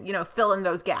can, fill in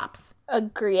those gaps.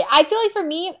 Agree. I feel like for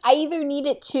me, I either need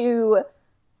it to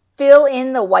fill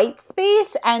in the white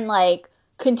space and, like,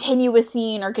 continue a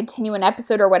scene or continue an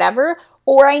episode or whatever,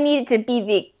 or I need it to be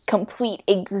the complete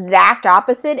exact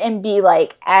opposite and be,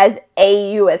 like, as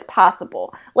AU as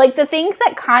possible. Like, the things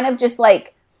that kind of just,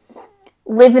 like,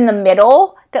 live in the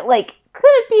middle that, like,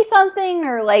 could be something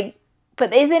or, like,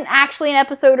 but isn't actually an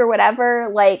episode or whatever,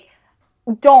 like,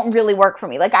 don't really work for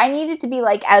me. Like, I need it to be,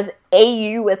 like, as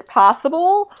AU as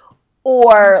possible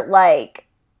or, like,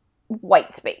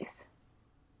 white space.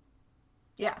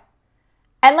 Yeah.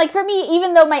 And, like, for me,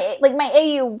 even though my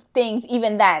AU things,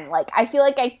 even then, like, I feel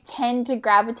like I tend to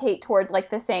gravitate towards,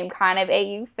 like, the same kind of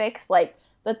AU fix, like,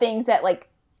 the things that, like,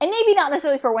 and maybe not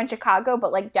necessarily for One Chicago,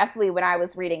 but, like, definitely when I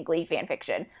was reading Glee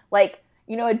fanfiction, like,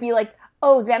 it'd be like,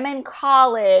 oh, them in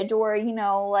college, or,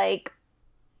 like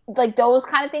those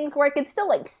kind of things where I could still,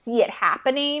 like, see it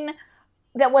happening.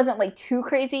 That wasn't, like, too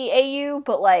crazy AU,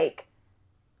 but, like,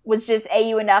 was just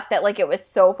AU enough that, like, it was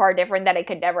so far different that it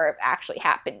could never have actually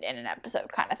happened in an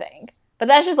episode kind of thing. But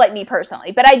that's just, like, me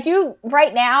personally. But I do,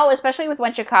 right now, especially with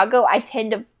One Chicago, I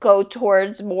tend to go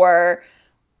towards more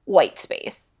white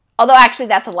space. Although, actually,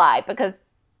 that's a lie, because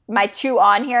my two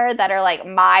on here that are, like,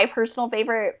 my personal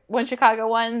favorite One Chicago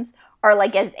ones are,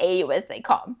 like, as AU as they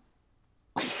come.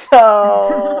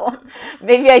 So,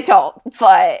 maybe I don't,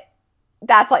 but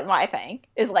that's, like, my thing.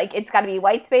 Is, like, it's gotta be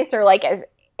white space or, like, as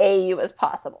AU as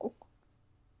possible.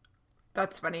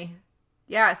 That's funny.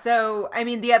 Yeah, so, I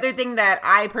mean, the other thing that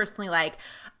I personally like,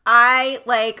 I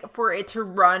like for it to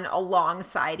run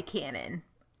alongside canon,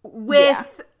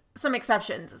 with some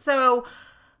exceptions. So,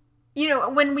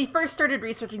 when we first started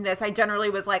researching this, I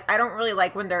generally was like, I don't really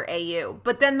like when they're AU.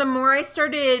 But then the more I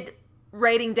started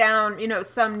writing down,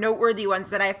 some noteworthy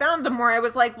ones that I found, the more I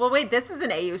was like, well, wait, this is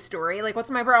an AU story. Like, what's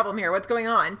my problem here? What's going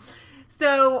on?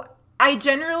 So I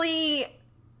generally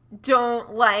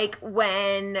don't like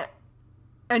when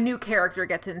a new character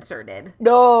gets inserted.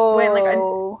 No.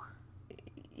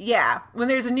 When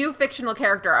there's a new fictional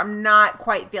character, I'm not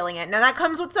quite feeling it. Now, that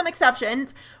comes with some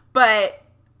exceptions, but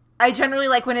I generally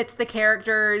like when it's the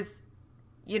characters,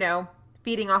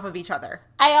 feeding off of each other.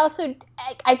 I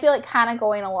feel like kind of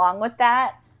going along with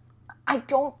that,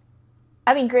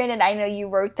 granted, I know you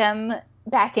wrote them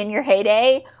back in your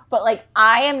heyday, but, like,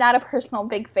 I am not a personal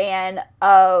big fan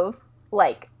of,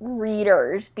 like,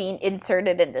 readers being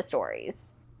inserted into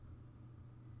stories.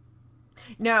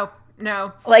 No.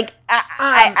 Like,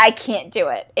 I can't do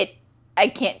it. I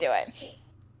can't do it.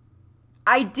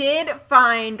 I did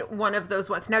find one of those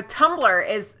ones. Now, Tumblr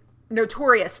is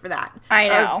notorious for that. I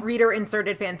know.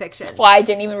 Reader-inserted fanfiction. That's why I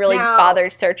didn't even really bother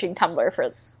searching Tumblr for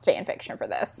fanfiction for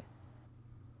this.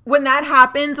 when that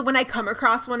happens, when I come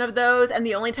across one of those, and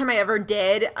the only time I ever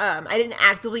did, I didn't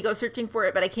actively go searching for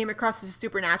it, but I came across a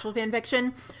supernatural fan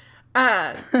fiction.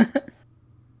 I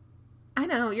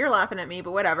know, you're laughing at me,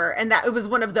 but whatever. And that it was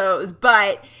one of those,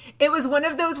 but it was one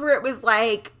of those where it was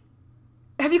like,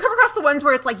 have you come across the ones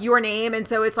where it's like your name, and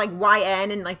so it's like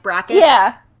YN and like brackets?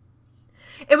 Yeah.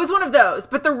 It was one of those,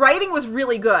 but the writing was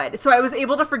really good. So I was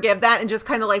able to forgive that and just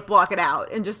kind of like block it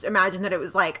out and just imagine that it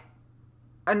was like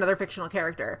another fictional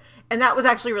character. And that was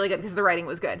actually really good because the writing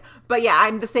was good. But yeah,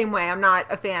 I'm the same way. I'm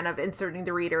not a fan of inserting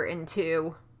the reader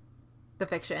into the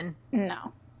fiction.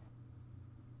 No.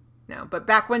 No, but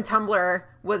back when Tumblr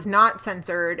was not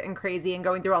censored and crazy and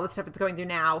going through all the stuff it's going through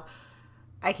now,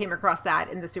 I came across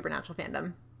that in the supernatural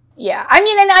fandom. Yeah, I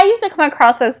mean, and I used to come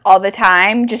across those all the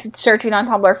time, just searching on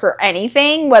Tumblr for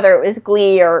anything, whether it was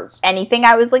Glee or anything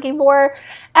I was looking for.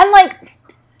 And, like,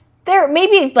 there,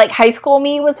 maybe, like, high school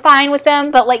me was fine with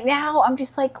them, but, like, now I'm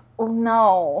just like, oh,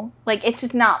 no. Like, it's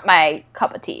just not my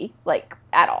cup of tea, like,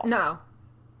 at all. No.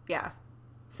 Yeah.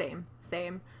 Same.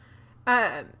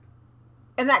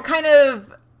 And that kind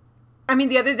of, I mean,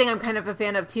 the other thing I'm kind of a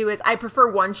fan of, too, is I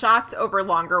prefer one-shots over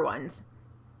longer ones.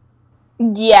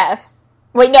 Yes.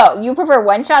 Wait, no, you prefer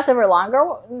one-shots over longer?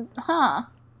 Huh.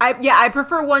 I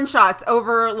prefer one-shots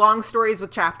over long stories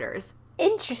with chapters.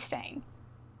 Interesting.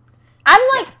 I'm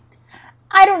like,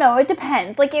 I don't know, it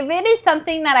depends. Like, if it is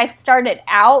something that I've started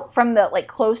out from the, like,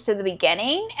 close to the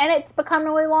beginning, and it's become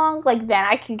really long, like, then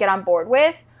I can get on board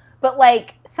with. But,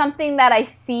 like, something that I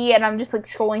see and I'm just, like,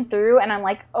 scrolling through and I'm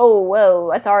like, oh, whoa,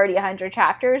 that's already 100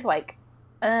 chapters, like,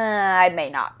 I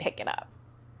may not pick it up.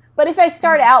 But if I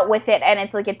start out with it and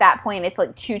it's, like, at that point, it's,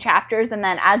 like, 2 chapters, and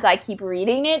then as I keep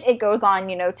reading it, it goes on,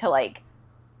 you know, to, like,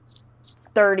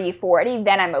 30, 40,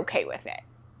 then I'm okay with it.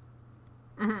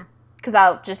 Mm-hmm. Because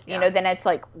I'll just, you know, then it's,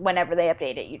 like, whenever they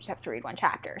update it, you just have to read 1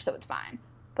 chapter, so it's fine.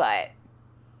 But,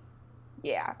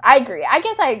 yeah, I agree. I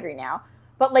guess I agree now.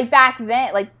 But, like, back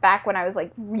then, like, back when I was,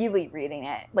 like, really reading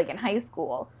it, like, in high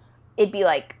school, it'd be,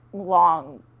 like,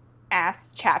 long-ass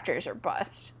chapters or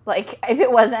bust. Like, if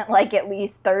it wasn't, like, at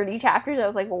least 30 chapters, I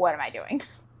was like, well, what am I doing?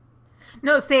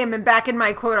 No, same. And back in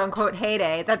my quote-unquote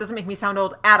heyday, that doesn't make me sound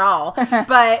old at all.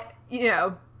 But, you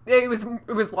know, it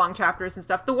was long chapters and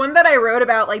stuff. The one that I wrote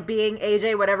about, like, being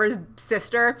AJ whatever's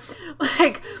sister,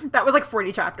 like, that was, like,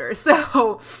 40 chapters.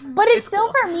 So, but it's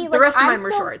still cool. For me, like, the rest of mine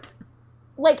were shorts.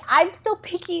 Like, I'm still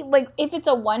picky, like, if it's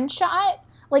a one-shot,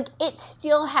 like, it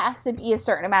still has to be a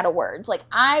certain amount of words. Like,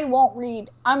 I won't read,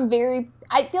 I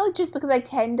feel like just because I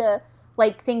tend to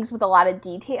like things with a lot of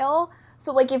detail,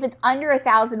 so, like, if it's under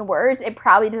 1,000 words, it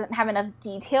probably doesn't have enough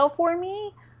detail for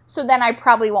me, so then I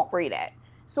probably won't read it.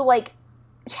 So, like,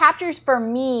 chapters for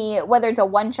me, whether it's a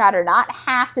one-shot or not,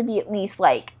 have to be at least,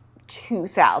 like,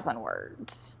 2,000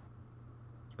 words.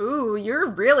 Ooh, you're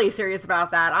really serious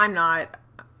about that. I'm not.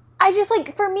 I just,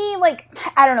 like, for me, like,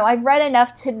 I don't know, I've read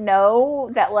enough to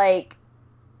know that, like,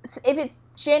 if it's,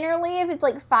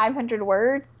 like, 500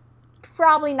 words,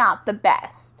 probably not the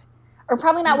best. Or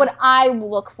probably not what I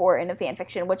look for in a fan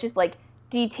fiction, which is, like,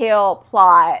 detail,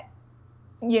 plot,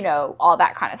 you know, all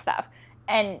that kind of stuff.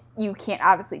 And you can't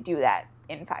obviously do that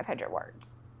in 500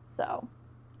 words. So,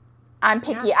 I'm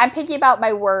picky. Yeah. I'm picky about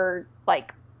my word,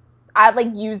 like, I, like,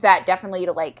 use that definitely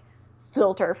to, like,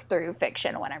 filter through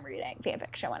fiction when I'm reading, fan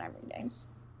fiction when I'm reading.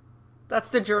 That's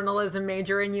the journalism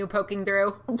major in you poking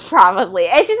through. Probably.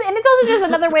 It's just, and it's also just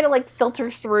another way to, like, filter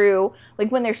through,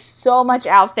 like, when there's so much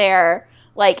out there,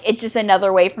 like, it's just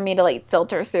another way for me to, like,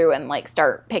 filter through and, like,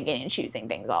 start picking and choosing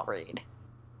things I'll read.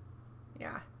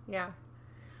 Yeah.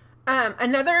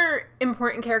 Another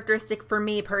important characteristic for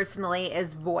me personally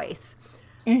is voice.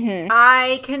 Mm-hmm.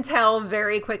 I can tell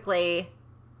very quickly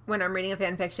when I'm reading a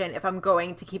fan fiction if I'm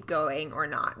going to keep going or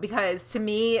not. Because to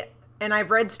me, and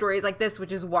I've read stories like this,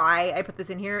 which is why I put this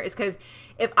in here, is because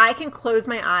if I can close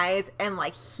my eyes and,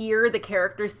 like, hear the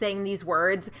characters saying these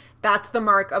words, that's the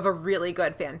mark of a really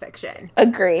good fan fiction.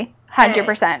 Agree.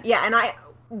 100%. And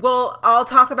I'll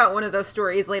talk about one of those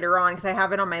stories later on because I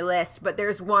have it on my list, but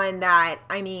there's one that,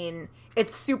 I mean,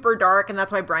 it's super dark and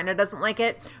that's why Bryna doesn't like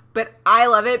it, but I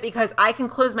love it because I can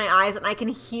close my eyes and I can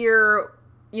hear,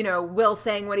 you know, Will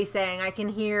saying what he's saying. I can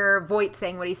hear Voight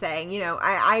saying what he's saying. You know,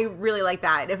 I really like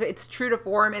that. If it's true to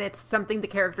form and it's something the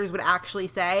characters would actually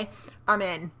say, I'm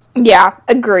in. Yeah,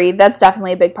 agreed. That's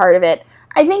definitely a big part of it.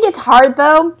 I think it's hard,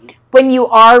 though, when you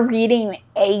are reading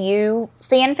AU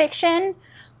fan fiction,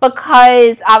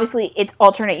 because obviously it's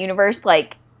alternate universe.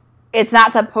 Like, it's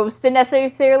not supposed to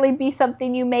necessarily be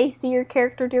something you may see your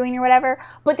character doing or whatever,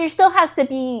 but there still has to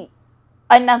be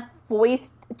enough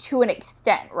voice to an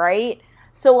extent, right?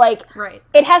 So, like, right.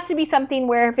 It has to be something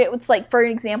where if it was, like, for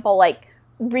example, like,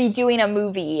 redoing a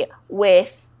movie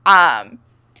with,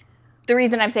 the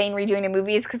reason I'm saying redoing a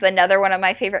movie is because another one of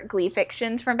my favorite Glee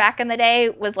fictions from back in the day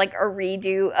was, like, a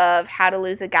redo of How to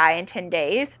Lose a Guy in 10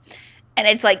 Days. And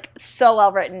it's, like, so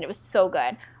well written. It was so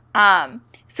good.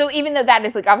 So even though that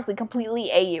is, like, obviously completely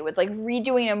AU, it's, like,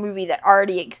 redoing a movie that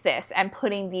already exists and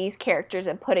putting these characters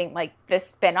and putting, like, this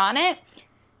spin on it.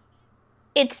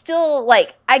 It's still,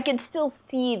 like, I can still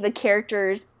see the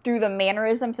characters through the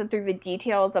mannerisms and through the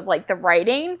details of, like, the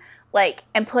writing, like,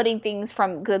 and putting things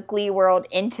from the Glee world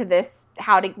into this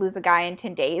How to Lose a Guy in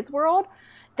 10 Days world,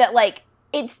 that, like,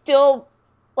 it's still,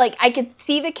 like, I could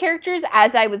see the characters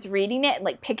as I was reading it and,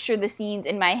 like, picture the scenes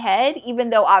in my head, even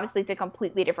though, obviously, it's a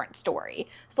completely different story.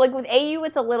 So, like, with AU,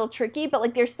 it's a little tricky, but,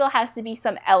 like, there still has to be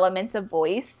some elements of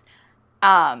voice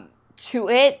to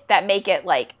it that make it,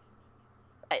 like,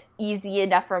 easy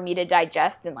enough for me to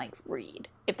digest and, like, read,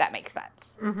 if that makes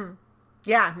sense. Mm-hmm.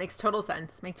 Yeah, makes total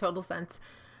sense.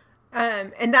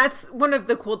 And that's one of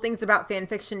the cool things about fan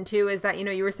fiction too, is that, you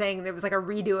know, you were saying there was like a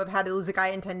redo of How to Lose a Guy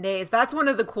in 10 Days. That's one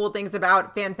of the cool things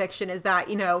about fan fiction, is that,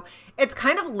 you know, it's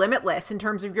kind of limitless in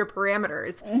terms of your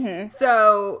parameters. Mm-hmm.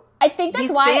 So I think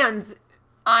that's why fans,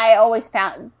 I always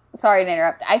found, sorry to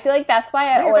interrupt, I feel like that's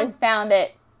why I always found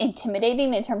it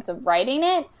intimidating in terms of writing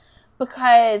it,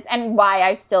 because, and why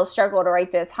I still struggle to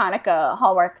write this Hanukkah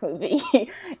Hallmark movie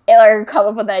or come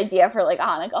up with an idea for, like, a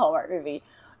Hanukkah Hallmark movie,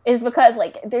 is because,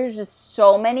 like, there's just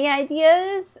so many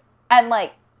ideas, and,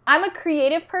 like, I'm a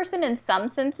creative person in some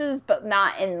senses, but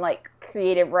not in, like,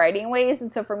 creative writing ways,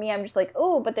 and so for me, I'm just like,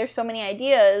 oh, but there's so many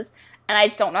ideas, and I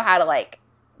just don't know how to, like,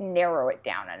 narrow it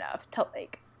down enough to,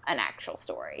 like, an actual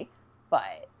story,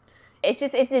 but it's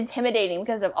intimidating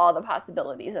because of all the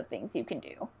possibilities of things you can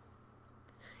do.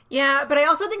 Yeah, but I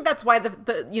also think that's why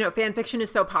the you know, fan fiction is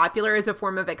so popular as a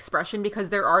form of expression, because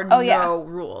there are no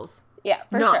rules. Yeah,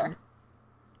 for None. sure.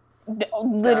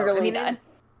 Literally none.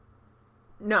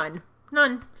 None.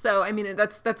 So, I mean,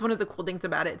 that's one of the cool things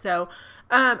about it. So,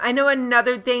 I know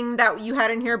another thing that you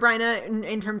had in here, Bryna,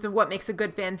 in terms of what makes a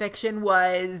good fan fiction,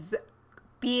 was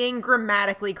being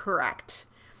grammatically correct,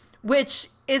 which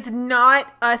is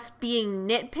not us being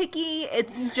nitpicky.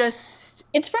 It's just...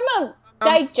 It's from a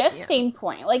digesting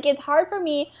point. Like, it's hard for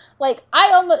me, like,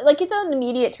 I almost, like, it's an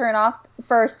immediate turn off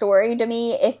for a story to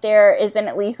me if there isn't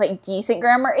at least, like, decent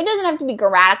grammar. It doesn't have to be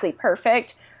grammatically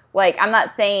perfect. Like, I'm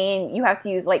not saying you have to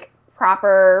use, like,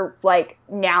 proper, like,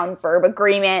 noun verb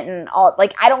agreement and all,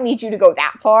 like, I don't need you to go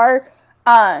that far.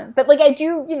 But, like, I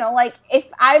do, you know, like, if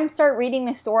I start reading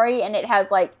a story and it has,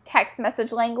 like, text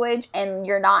message language and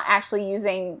you're not actually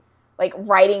using, like,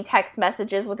 writing text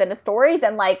messages within a story,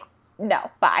 then, like,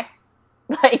 no, bye.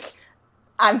 Like,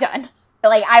 I'm done.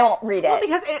 Like, I won't read it. Well,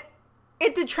 because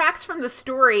it detracts from the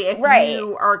story if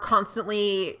you are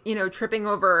constantly, you know, tripping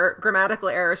over grammatical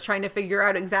errors trying to figure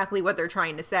out exactly what they're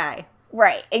trying to say.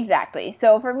 Right, exactly.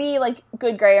 So for me, like,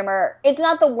 good grammar, it's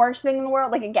not the worst thing in the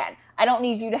world. Like, again, I don't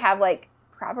need you to have, like,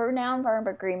 proper noun verb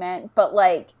agreement, but,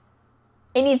 like,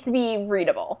 it needs to be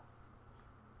readable.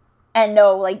 And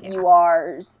no, like,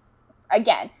 URs.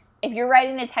 Again, if you're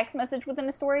writing a text message within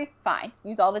a story, fine.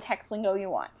 Use all the text lingo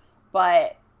you want.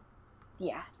 But,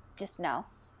 yeah, just no.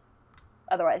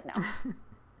 Otherwise, no.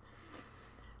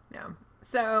 No.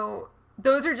 So,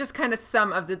 those are just kind of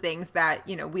some of the things that,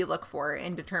 you know, we look for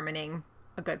in determining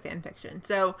a good fan fiction.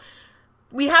 So,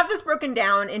 we have this broken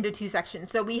down into two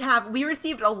sections. So, we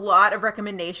received a lot of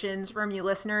recommendations from you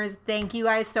listeners. Thank you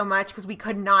guys so much, because we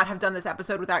could not have done this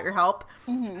episode without your help.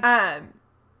 Mm-hmm.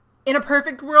 In a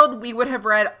perfect world, we would have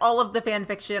read all of the fan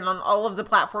fiction on all of the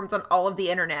platforms on all of the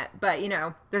internet. But, you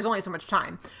know, there's only so much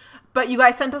time. But you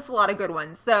guys sent us a lot of good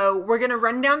ones. So we're going to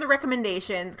run down the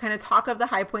recommendations, kind of talk of the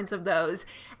high points of those.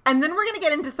 And then we're going to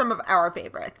get into some of our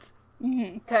favorites.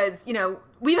 Because, you know,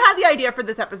 we've had the idea for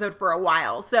this episode for a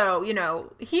while. So, you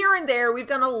know, here and there, we've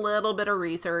done a little bit of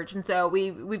research. And so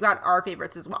we've got our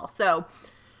favorites as well. So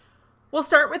we'll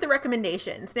start with the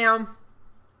recommendations. Now,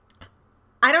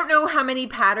 I don't know how many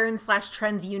patterns /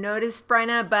 trends you noticed,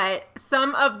 Bryna, but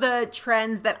some of the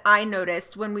trends that I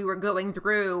noticed when we were going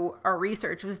through our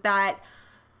research was that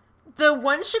the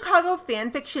One Chicago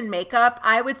fanfiction makeup,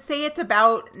 I would say it's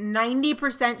about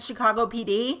 90% Chicago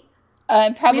PD.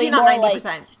 Probably maybe not more 90%.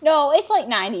 Like, no, it's like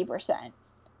 90%.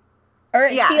 Or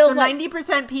it yeah, feels so like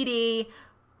 90% PD,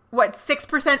 what,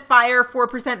 6% fire,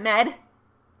 4% med?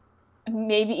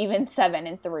 Maybe even 7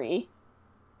 and 3.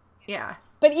 Yeah.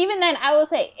 But even then, I will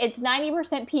say it's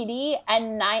 90% PD,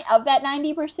 and of that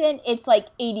 90%, it's like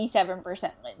 87%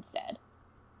 Linstead.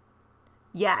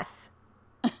 Yes.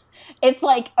 It's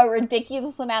like a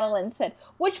ridiculous amount of Linstead,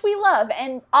 which we love.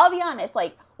 And I'll be honest,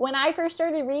 like, when I first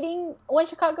started reading One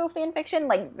Chicago fan fiction,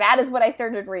 like, that is what I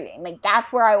started reading. Like,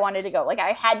 that's where I wanted to go. Like,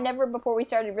 I had never, before we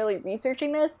started really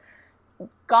researching this,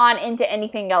 gone into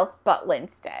anything else but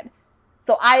Linstead.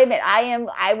 So I admit,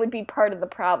 I would be part of the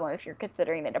problem if you're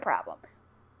considering it a problem.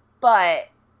 But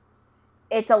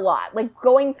it's a lot. Like,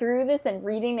 going through this and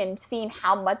reading and seeing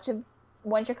how much of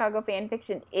One Chicago fan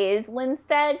fiction is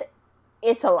Linstead,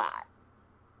 it's a lot.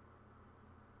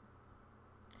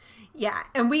 Yeah,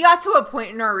 and we got to a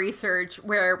point in our research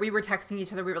where we were texting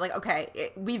each other. We were like,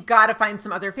 okay, we've got to find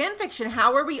some other fan fiction.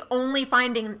 How are we only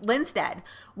finding Linstead?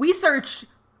 We searched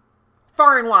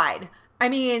far and wide. I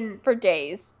mean... For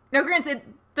days. Now, granted,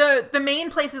 the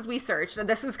main places we searched, and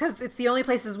this is because it's the only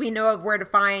places we know of where to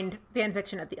find fan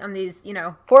fiction on these, you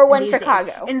know... For One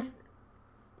Chicago.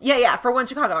 Yeah, for One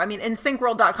Chicago. I mean, and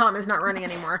syncworld.com is not running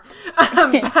anymore.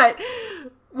 But...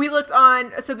 We looked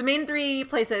on, so the main three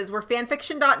places were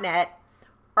fanfiction.net,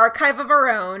 Archive of Our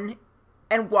Own,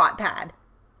 and Wattpad.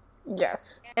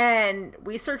 Yes. And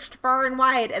we searched far and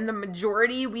wide, and the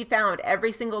majority we found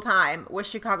every single time was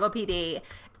Chicago PD.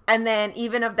 And then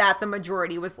even of that, the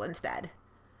majority was Linstead.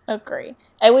 Agree.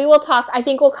 And we will talk, I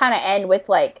think we'll kind of end with,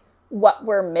 like, what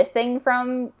we're missing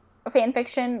from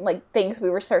fanfiction, like, things we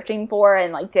were searching for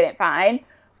and, like, didn't find.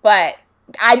 But...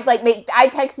 I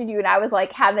texted you and I was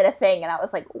like having a thing and I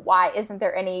was like, why isn't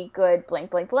there any good blank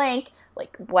blank blank,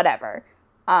 like whatever.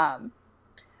 But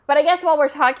I guess while we're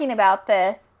talking about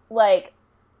this, like,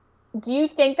 do you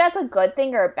think that's a good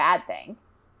thing or a bad thing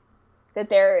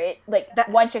that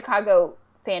One Chicago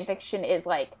fan fiction is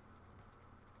like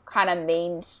kind of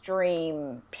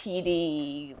mainstream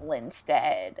PD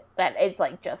Linstead, that it's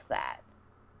like just that?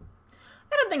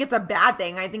 I don't think it's a bad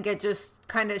thing. I think it just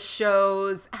kind of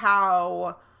shows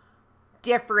how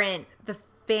different the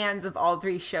fans of all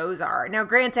three shows are. Now,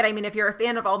 granted, I mean, if you're a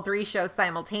fan of all three shows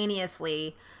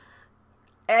simultaneously,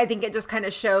 I think it just kind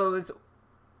of shows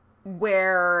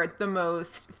where the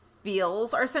most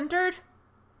feels are centered.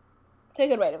 It's a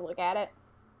good way to look at it.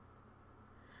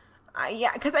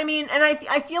 Yeah, because I mean, and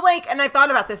I feel like, and I've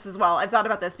thought about this as well. I've thought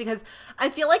about this because I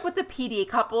feel like with the PD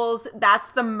couples,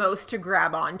 that's the most to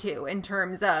grab onto in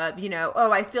terms of, you know,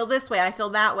 oh, I feel this way, I feel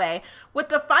that way. With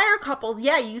the fire couples,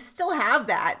 yeah, you still have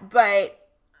that. But,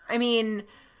 I mean,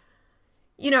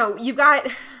 you know, you've got,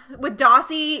 with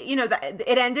Dossie, you know,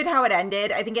 it ended how it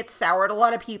ended. I think it soured a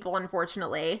lot of people,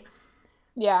 unfortunately.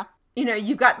 Yeah. You know,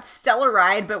 you've got Stellar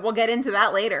Ride, but we'll get into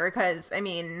that later because, I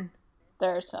mean,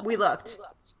 there's nothing. We looked.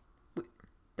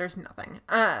 There's nothing.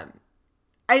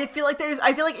 I feel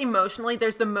like emotionally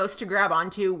there's the most to grab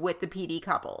onto with the PD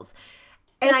couples.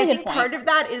 And I think part of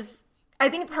that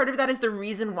is the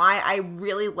reason why I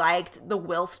really liked the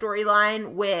Will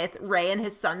storyline with Ray and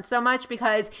his son so much,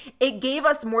 because it gave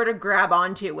us more to grab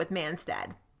onto with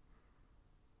Manstead.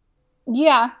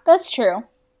 Yeah, that's true.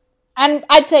 And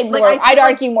I'd say more, I'd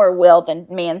argue more Will than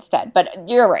Manstead, but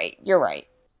you're right.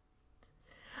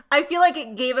 I feel like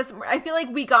it gave us, I feel like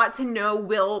we got to know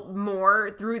Will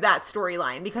more through that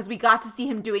storyline because we got to see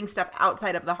him doing stuff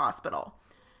outside of the hospital.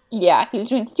 Yeah, he was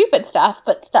doing stupid stuff,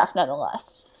 but stuff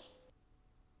nonetheless.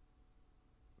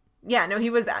 Yeah, no, he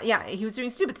was doing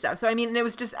stupid stuff. So, I mean, and it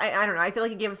was just, I don't know, I feel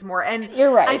like it gave us more. And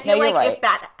you're right. I feel if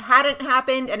that hadn't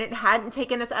happened and it hadn't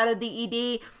taken us out of the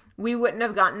ED, we wouldn't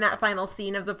have gotten that final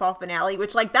scene of the fall finale,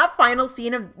 which, like, that final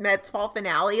scene of Med's fall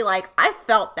finale, like, I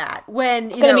felt that when,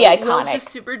 it's gonna be iconic. Will's just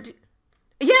super...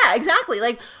 Yeah, exactly.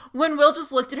 Like, when Will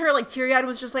just looked at her, like, teary-eyed,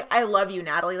 was just like, I love you,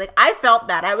 Natalie. Like, I felt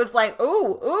that. I was like,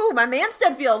 ooh, my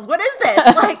Manstead feels. What is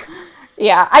this? Like...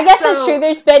 Yeah, I guess that's true.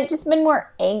 There's been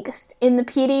more angst in the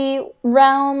PD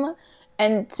realm,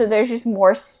 and so there's just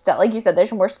more stuff. Like you said,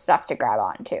 there's more stuff to grab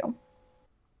onto.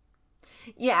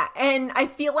 Yeah, and I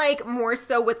feel like more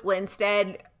so with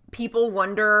Linstead, people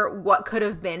wonder what could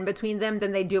have been between them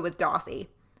than they do with Dossie.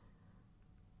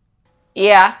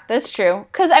 Yeah, that's true.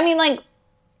 Because, I mean, like,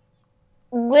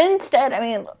 Linstead, I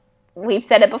mean, we've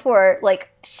said it before,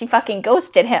 like, she fucking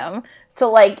ghosted him.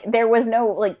 So, like, there was no,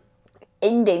 like,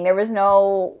 ending. There was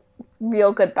no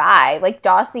real goodbye. Like,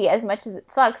 Dossie, as much as it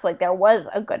sucks, like, there was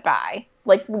a goodbye.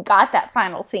 Like, we got that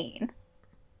final scene.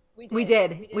 We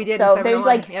did. So there's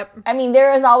like, yep. I mean,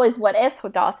 there is always what ifs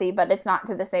with Dossie, but it's not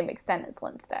to the same extent as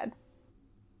Linstead.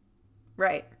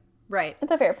 Right.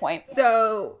 That's a fair point.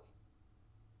 So,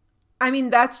 I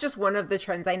mean, that's just one of the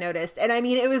trends I noticed. And I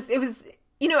mean, it was,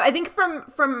 you know, I think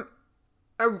from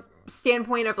a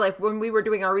standpoint of like when we were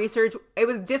doing our research, it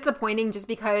was disappointing just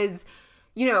because,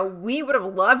 you know, we would have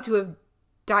loved to have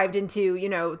dived into, you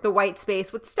know, the white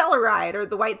space with Stellar Ride or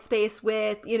the white space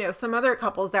with, you know, some other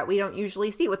couples that we don't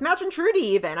usually see with Match and Trudy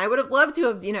even. I would have loved to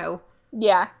have, you know,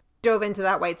 dove into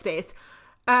that white space.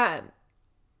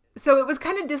 So it was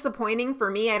kind of disappointing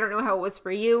for me. I don't know how it was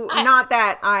for you. Not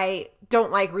that I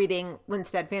don't like reading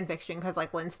Lindstedt fanfiction, because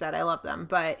like Lindstedt, I love them,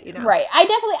 but you know. Right.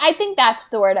 I think that's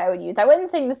the word I would use. I wouldn't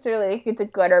say necessarily like it's a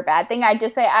good or bad thing. I'd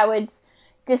just say I was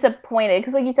disappointed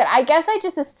because, like you said, I guess I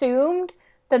just assumed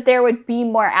that there would be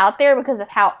more out there because of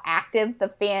how active the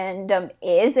fandom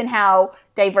is and how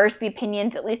diverse the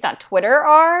opinions, at least on Twitter,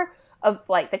 are of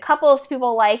like the couples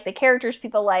people like, the characters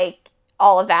people like,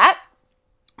 all of that.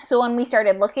 So when we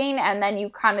started looking, and then you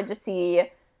kind of just see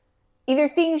either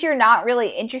things you're not really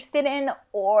interested in,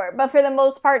 but for the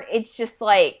most part, it's just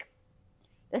like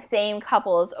the same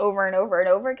couples over and over and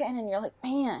over again. And you're like,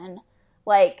 man,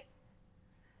 like,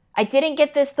 I didn't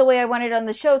get this the way I wanted on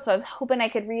the show, so I was hoping I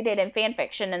could read it in fan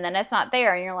fiction, and then it's not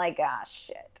there, and you're like, ah,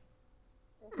 shit.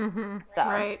 Mm-hmm. So.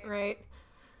 Right.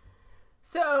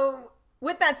 So,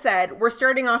 with that said, we're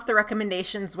starting off the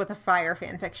recommendations with a fire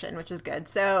fan fiction, which is good.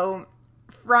 So,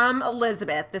 from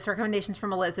Elizabeth, this recommendation's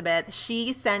from Elizabeth.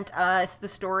 She sent us the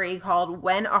story called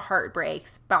When a Heart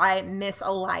Breaks by Miss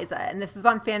Eliza, and this is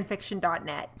on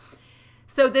fanfiction.net.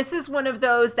 So this is one of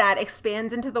those that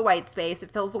expands into the white space.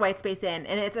 It fills the white space in,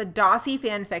 and it's a Dossie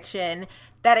fan fiction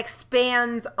that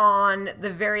expands on the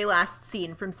very last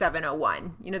scene from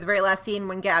 701. You know, the very last scene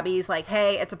when Gabby's like,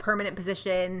 hey, it's a permanent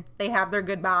position. They have their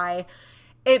goodbye.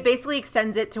 It basically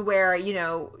extends it to where, you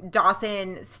know,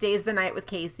 Dawson stays the night with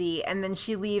Casey, and then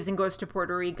she leaves and goes to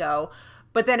Puerto Rico.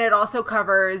 But then it also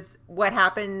covers what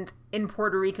happened in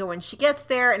Puerto Rico when she gets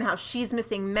there and how she's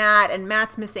missing Matt and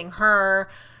Matt's missing her.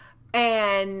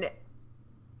 And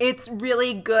it's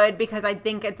really good because I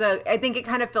think it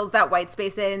kind of fills that white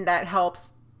space in that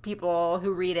helps people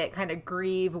who read it kind of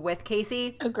grieve with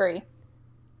Casey. Agree.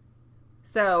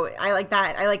 So I like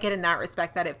that. I like it in that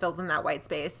respect, that it fills in that white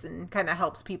space and kind of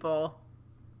helps people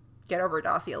get over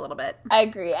Dossie a little bit. I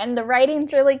agree. And the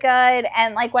writing's really good.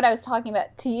 And like what I was talking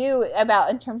about to you about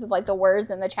in terms of like the words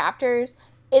and the chapters,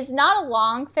 it's not a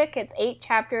long fic. It's 8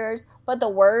 chapters, but the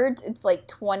words, it's like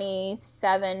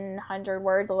 2,700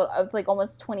 words. It's like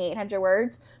almost 2,800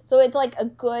 words. So it's like a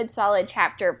good solid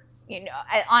chapter. You know,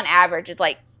 on average, it's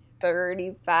like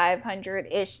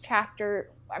 3,500-ish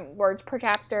words per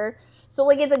chapter. So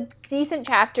like it's a decent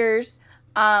chapters.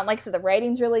 Like I said, the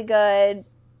writing's really good.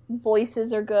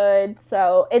 Voices are good.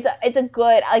 So it's a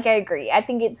good. Like I agree. I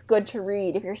think it's good to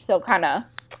read if you're still kind of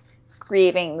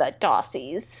grieving the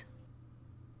Dossies.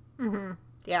 Mm-hmm.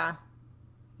 Yeah,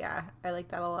 I like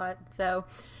that a lot. So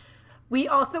we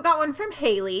also got one from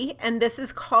Haley, and this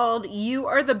is called You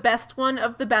Are the Best One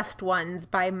of the Best Ones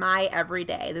by My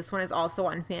Everyday. This one is also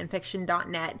on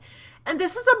fanfiction.net. And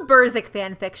this is a Burzek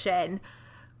fanfiction,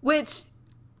 which,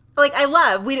 like, I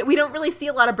love. We don't really see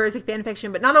a lot of Burzek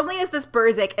fanfiction, but not only is this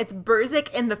Burzek, it's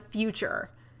Burzek in the future.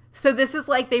 So this is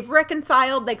like they've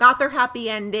reconciled, they got their happy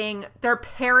ending, their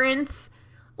parents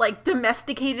like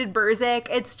domesticated Burzek.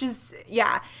 It's just,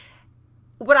 yeah.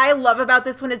 What I love about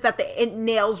this one is that it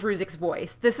nails Ruzek's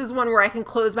voice. This is one where I can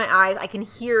close my eyes. I can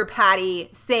hear Patty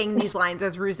saying these lines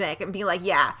as Ruzek and be like,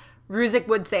 yeah, Ruzek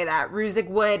would say that. Ruzek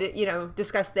would, you know,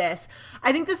 discuss this.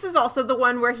 I think this is also the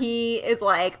one where he is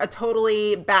like a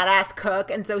totally badass cook.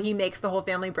 And so he makes the whole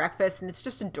family breakfast and it's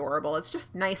just adorable. It's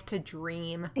just nice to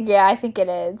dream. Yeah, I think it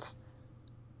is.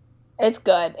 It's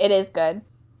good. It is good.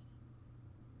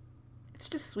 It's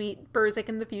just sweet. Burzek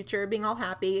in the future being all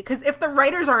happy. Because if the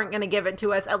writers aren't going to give it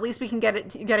to us, at least we can get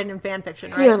it in fan fiction,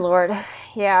 right? Dear Lord.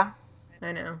 Yeah.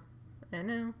 I know.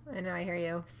 I hear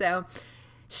you. So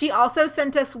she also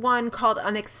sent us one called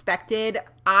Unexpected.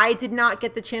 I did not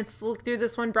get the chance to look through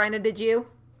this one. Bryna, did you?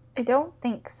 I don't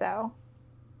think so.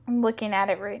 I'm looking at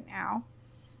it right now.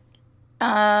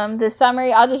 The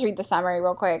summary, I'll just read the summary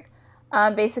real quick.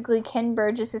 Basically, Ken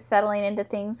Burgess is settling into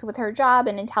things with her job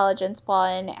and intelligence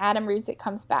while Adam Ruzek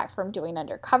comes back from doing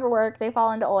undercover work. They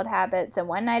fall into old habits, and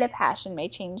one night of passion may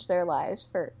change their lives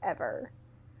forever.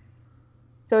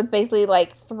 So it's basically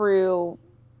like through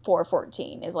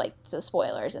 414 is like the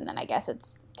spoilers, and then I guess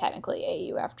it's technically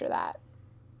AU after that.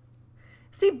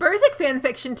 See, Burzek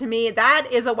fanfiction to me, that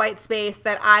is a white space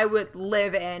that I would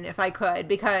live in if I could,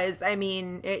 because, I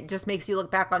mean, it just makes you look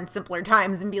back on simpler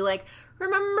times and be like,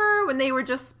 remember when they were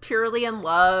just purely in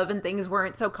love and things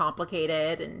weren't so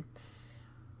complicated? And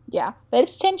yeah, but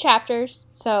it's 10 chapters,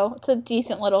 so it's a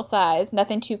decent little size.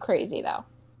 Nothing too crazy, though.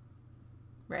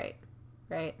 Right.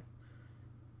 It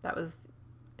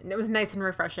was nice and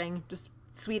refreshing. Just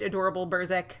sweet, adorable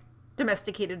Burzek.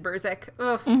 Domesticated Burzek.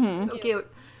 Ugh, so cute.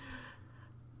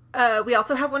 We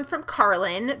also have one from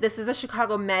Carlin. This is a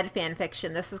Chicago Med fan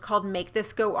fiction. This is called Make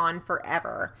This Go On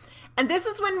Forever. And this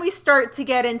is when we start to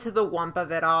get into the wump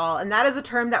of it all. And that is a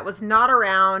term that was not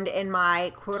around in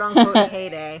my quote-unquote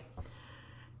heyday.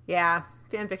 Yeah,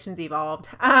 fan fiction's evolved.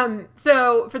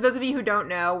 So for those of you who don't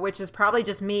know, which is probably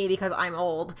just me because I'm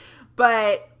old,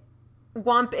 but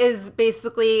Wump is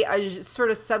basically a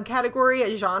sort of subcategory,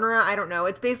 a genre. I don't know.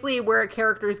 It's basically where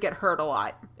characters get hurt a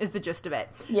lot, is the gist of it.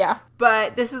 Yeah.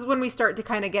 But this is when we start to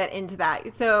kind of get into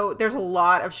that. So there's a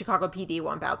lot of Chicago PD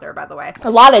Wump out there, by the way. A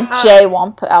lot of J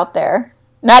Wump out there.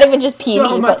 Not even just PD,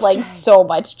 so but like J. so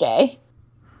much J.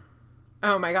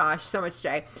 Oh my gosh, so much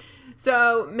J.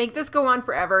 So Make This Go On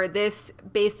Forever. This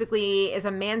basically is a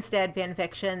Manstead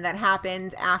fanfiction that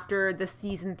happens after the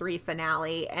season 3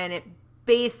 finale, and it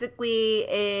basically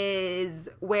is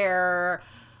where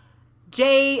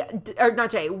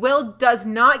Will does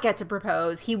not get to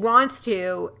propose. He wants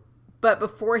to, but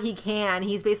before he can,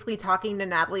 he's basically talking to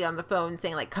Natalie on the phone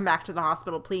saying, like, come back to the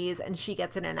hospital, please, and she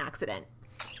gets in an accident.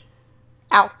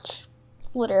 Ouch.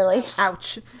 Literally.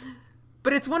 Ouch.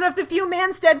 But it's one of the few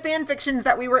Manstead fan fictions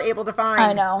that we were able to find.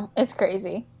 I know. It's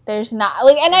crazy. There's not,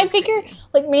 like, and I figure,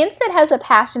 like, Manstead has a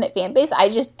passionate fan base. I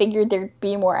just figured there'd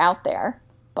be more out there,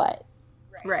 but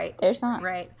right. There's not.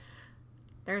 Right.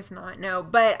 There's not, no.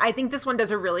 But I think this one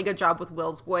does a really good job with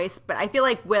Will's voice. But I feel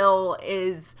like Will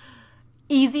is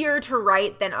easier to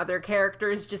write than other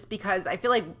characters just because I feel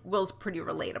like Will's pretty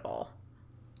relatable.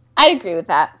 I'd agree with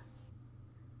that.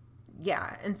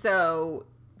 Yeah, and so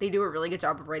they do a really good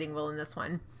job of writing Will in this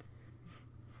one.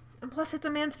 And plus, it's a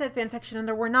Manstead fanfiction, and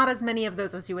there were not as many of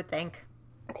those as you would think.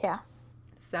 Yeah.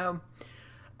 So,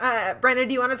 Brenna,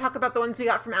 do you want to talk about the ones we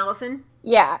got from Allison?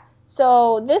 Yeah.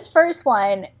 So this first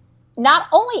one, not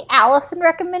only Allison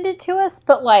recommended to us,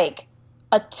 but like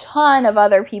a ton of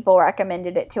other people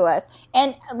recommended it to us.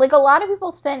 And like a lot of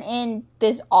people sent in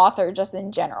this author just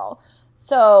in general.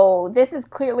 So this is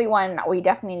clearly one that we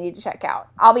definitely need to check out.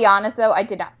 I'll be honest though, I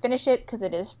did not finish it because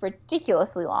it is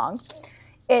ridiculously long.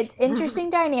 It's Interesting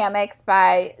Dynamics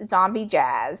by Zombie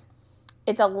Jazz.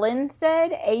 It's a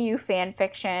Linstead AU fan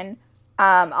fiction.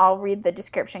 I'll read the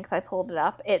description because I pulled it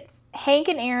up. It's Hank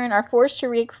and Aaron are forced to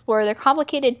re-explore their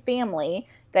complicated family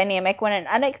dynamic when an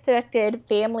unexpected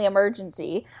family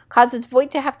emergency causes Voight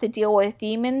to have to deal with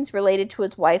demons related to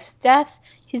his wife's death,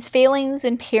 his failings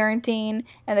in parenting,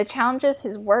 and the challenges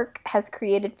his work has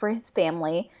created for his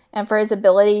family and for his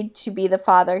ability to be the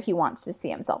father he wants to see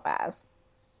himself as.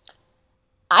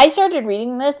 I started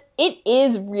reading this. It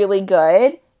is really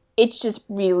good. It's just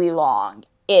really long.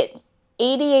 It's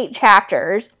 88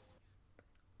 chapters.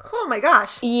 Oh my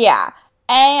gosh. Yeah.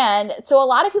 And so a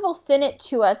lot of people sent it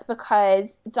to us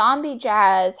because Zombie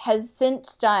Jazz has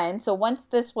since done, so once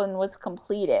this one was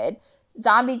completed,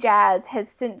 Zombie Jazz has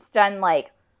since done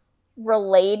like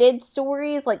related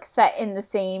stories, like set in the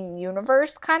same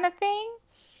universe kind of thing,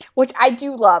 which I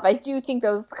do love. I do think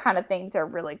those kind of things are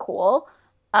really cool.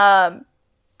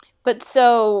 But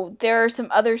so there are some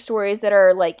other stories that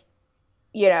are like,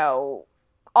 you know,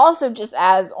 also just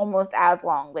almost as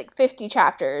long, like 50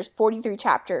 chapters, 43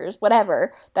 chapters,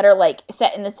 whatever, that are like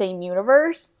set in the same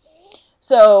universe.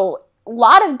 So a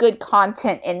lot of good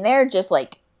content in there, just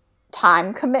like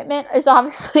time commitment is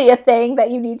obviously a thing that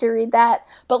you need to read that.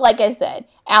 But like I said,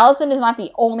 Allison is not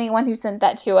the only one who sent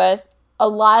that to us. A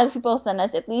lot of people send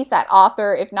us at least that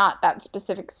author, if not that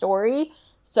specific story.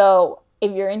 So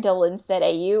if you're into Linstead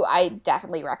AU, I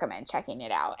definitely recommend checking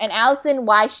it out. And Allison,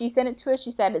 why she sent it to us,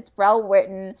 she said it's well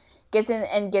written, gets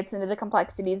into the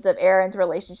complexities of Aaron's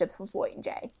relationships with Voight and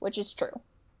Jay, which is true.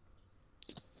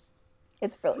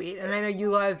 It's really sweet. good. And I know you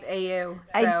love AU.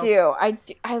 So. I do.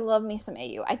 I love me some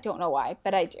AU. I don't know why,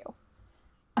 but I do.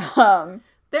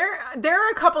 There are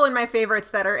a couple in my favorites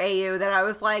that are AU that I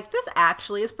was like, this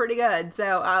actually is pretty good.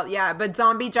 So, yeah, but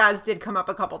Zombie Jazz did come up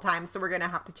a couple times, so we're going to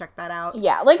have to check that out.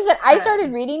 Yeah, like I said, I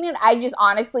started reading it. I just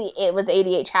honestly, it was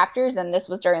 88 chapters, and this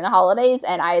was during the holidays,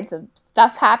 and I had some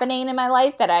stuff happening in my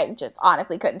life that I just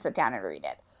honestly couldn't sit down and read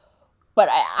it. But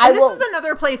this is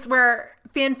another place where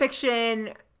fan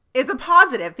fiction is a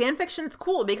positive. Fan fiction's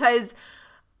cool because,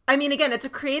 I mean, again, it's a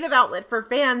creative outlet for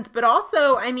fans, but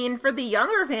also, I mean, for the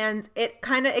younger fans, it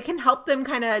can help them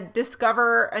kind of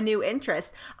discover a new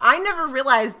interest. I never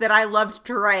realized that I loved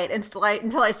to write until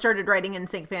I started writing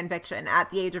NSYNC fan fiction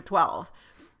at the age of 12.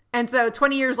 And so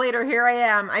 20 years later, here I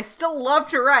am. I still love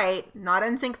to write, not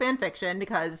NSYNC fan fiction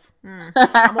because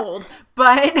I'm old,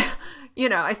 but you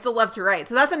know, I still love to write.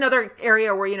 So that's another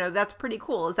area where, you know, that's pretty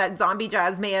cool, is that Zombie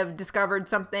Jazz may have discovered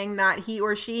something that he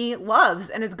or she loves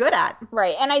and is good at.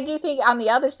 Right. And I do think on the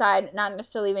other side, not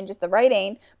necessarily even just the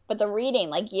writing, but the reading.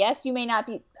 Like, yes, you may not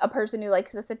be a person who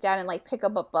likes to sit down and like pick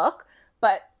up a book,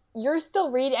 but you're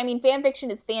still reading. I mean, fan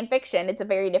fiction is fan fiction. It's a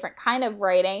very different kind of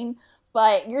writing,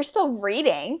 but you're still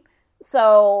reading.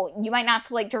 So you might not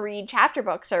like to read chapter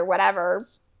books or whatever.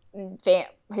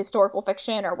 historical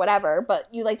fiction or whatever, but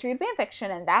you like to read fan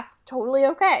fiction, and that's totally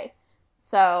okay.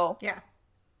 So,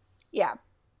 yeah.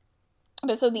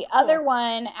 But so the other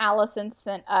one Allison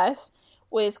sent us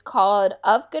was called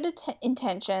Of Good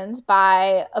Intentions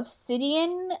by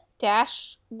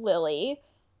Obsidian-Lily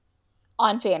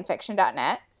on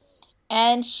fanfiction.net.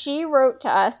 And she wrote to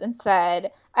us and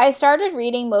said, I started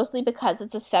reading mostly because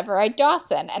it's a Severide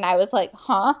Dawson. And I was like,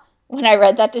 huh? When I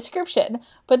read that description.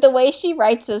 But the way she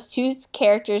writes those two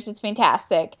characters is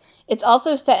fantastic. It's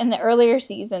also set in the earlier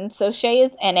seasons, so Shay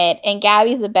is in it, and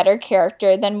Gabby's a better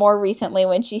character than more recently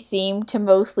when she seemed to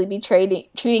mostly be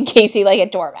treating Casey like a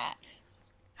doormat.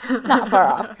 Not far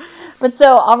off. But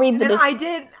so I'll read the... I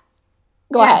did...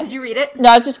 Go ahead. Did you read it?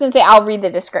 No, I was just going to say I'll read the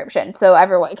description, so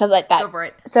everyone... Because like that... Go for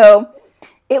it. So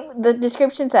the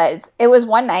description says, it was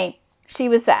one night. She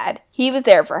was sad. He was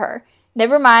there for her.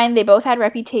 Never mind, they both had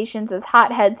reputations as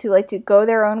hotheads who like to go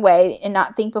their own way and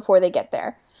not think before they get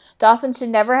there. Dawson should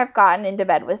never have gotten into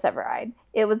bed with Severide.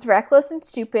 It was reckless and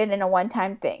stupid and a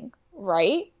one-time thing,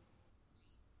 right?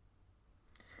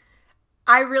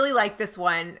 I really like this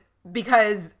one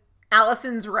because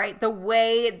Allison's right. The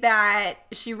way that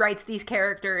she writes these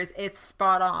characters is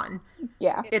spot on.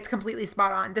 Yeah. It's completely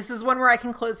spot on. This is one where I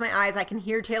can close my eyes. I can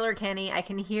hear Taylor Kinney. I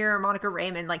can hear Monica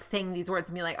Raymond like saying these words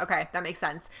and be like, okay, that makes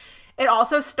sense. It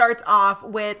also starts off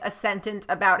with a sentence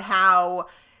about how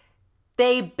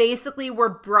they basically were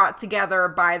brought together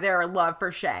by their love for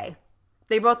Shay.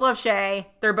 They both love Shay.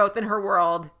 They're both in her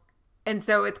world. And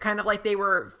so it's kind of like they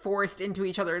were forced into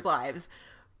each other's lives.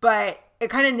 But it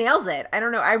kind of nails it. I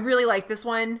don't know. I really like this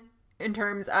one in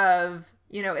terms of,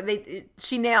 you know,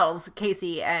 she nails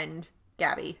Casey and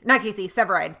Gabby. Not Casey,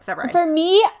 Severide. For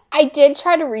me, I did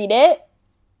try to read it.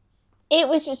 It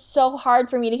was just so hard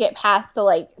for me to get past the,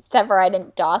 like, Severide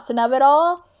and Dawson of it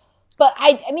all. But,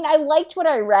 I mean, I liked what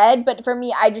I read, but for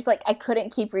me, I just, like, I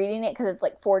couldn't keep reading it because it's,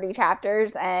 like, 40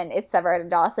 chapters, and it's Severide and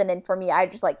Dawson, and for me, I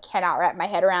just, like, cannot wrap my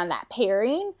head around that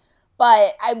pairing.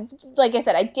 But, like I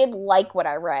said, I did like what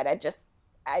I read.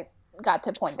 I got to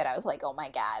a point that I was like, oh my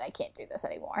god, I can't do this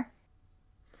anymore.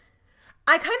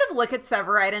 I kind of look at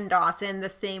Severide and Dawson the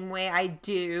same way I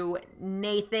do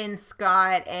Nathan,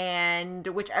 Scott, and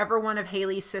whichever one of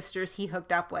Haley's sisters he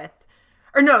hooked up with.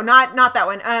 Or no, not that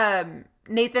one.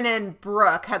 Nathan and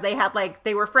Brooke,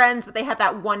 they were friends, but they had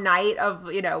that one night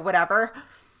of, you know, whatever.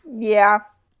 Yeah.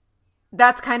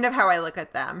 That's kind of how I look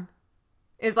at them.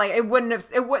 Is like, it wouldn't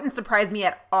surprise me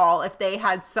at all if they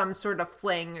had some sort of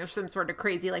fling or some sort of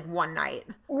crazy, like, one night.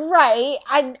 Right.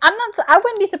 I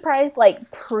wouldn't be surprised, like,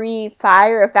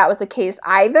 pre-Fire if that was the case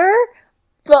either.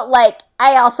 But, like,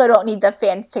 I also don't need the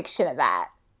fan fiction of that.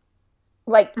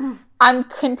 Like, I'm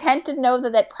content to know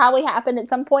that probably happened at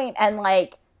some point and,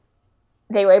 like,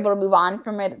 they were able to move on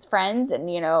from it as friends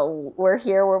and, you know, we're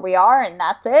here where we are and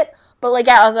that's it. But, like,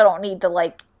 I also don't need the,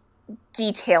 like,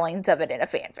 detailings of it in a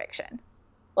fan fiction.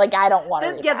 Like, I don't want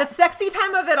to read that. The sexy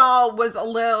time of it all was a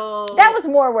little... That was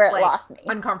more where it like, lost me.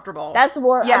 Uncomfortable. That's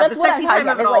more... Yeah, that's what I'm talking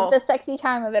about. Is all... like, the sexy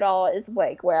time of it all is,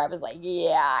 like, where I was like,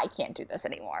 yeah, I can't do this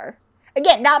anymore.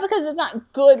 Again, not because it's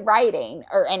not good writing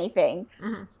or anything,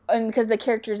 and because the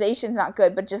characterization's not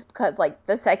good, but just because, like,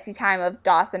 the sexy time of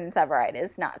Dawson and Severide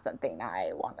is not something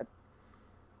I want to...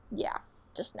 Yeah,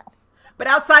 just no. But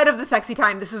outside of the sexy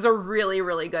time, this is a really,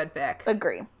 really good fic.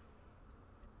 Agree.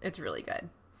 It's really good.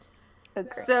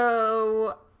 Agree.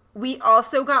 So we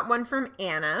also got one from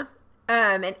Anna.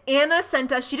 And Anna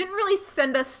sent us, she didn't really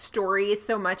send us stories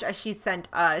so much as she sent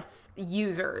us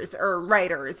users or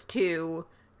writers to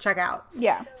check out.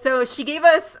 Yeah. So she gave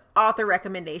us author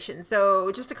recommendations.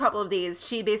 So just a couple of these.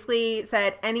 She basically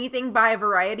said anything by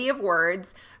Variety of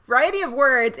Words. Variety of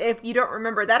Words, if you don't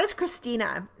remember, that is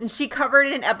Christina. And she covered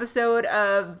an episode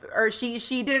of, or she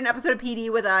did an episode of PD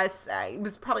with us. It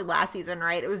was probably last season,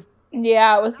 right? It was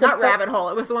yeah, it was not Rabbit Hole.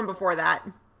 It was the one before that.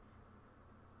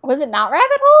 Was it not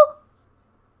Rabbit Hole?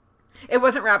 It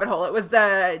wasn't Rabbit Hole. It was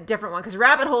the different one. Because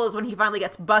Rabbit Hole is when he finally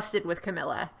gets busted with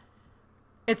Camilla.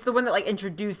 It's the one that, like,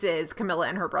 introduces Camilla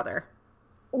and her brother.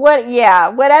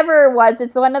 Whatever it was,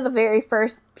 it's one of the very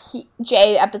first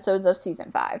J episodes of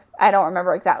season 5. I don't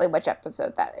remember exactly which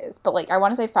episode that is, but, like, I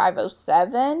want to say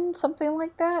 507, something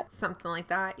like that. Something like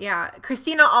that, yeah.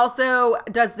 Christina also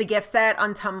does the gift set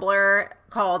on Tumblr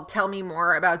called Tell Me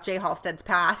More About Jay Halstead's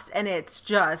Past, and it's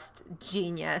just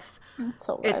genius. It's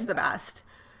so good. It's the best.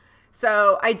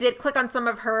 So I did click on some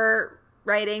of her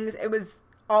writings.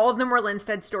 All of them were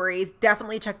Linstead stories.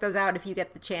 Definitely check those out if you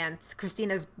get the chance.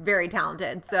 Christina's very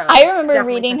talented. So I remember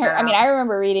reading her. I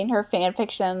remember reading her fan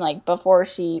fiction like before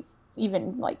she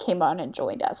even like came on and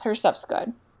joined us. Her stuff's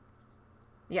good.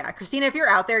 Yeah, Christina, if you're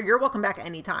out there, you're welcome back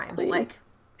anytime. Please. Like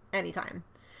anytime.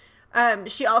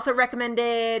 She also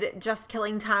recommended Just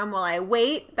Killing Time While I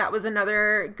Wait. That was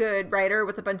another good writer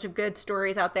with a bunch of good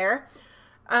stories out there.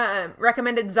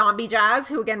 Recommended Zombie Jazz,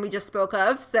 who again we just spoke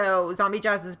of. So Zombie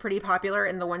Jazz is pretty popular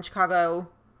in the One Chicago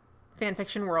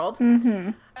fanfiction world.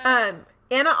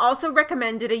 Anna also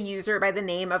recommended a user by the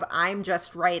name of I'm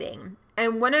Just Writing.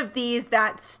 And one of these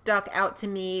that stuck out to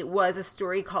me was a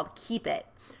story called Keep It.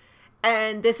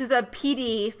 And this is a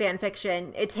PD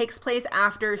fanfiction. It takes place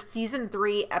after season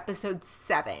 3, episode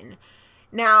 7.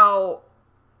 Now,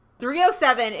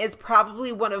 307 is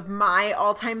probably one of my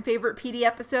all-time favorite PD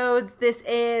episodes. This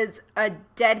is a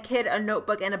dead kid, a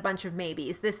notebook, and a bunch of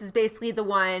maybes. This is basically the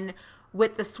one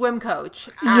with the swim coach.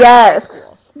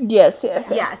 Yes.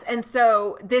 Yes. And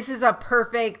so this is a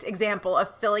perfect example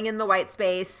of filling in the white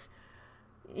space,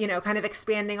 you know, kind of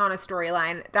expanding on a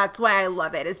storyline. That's why I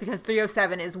love it, is because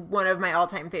 307 is one of my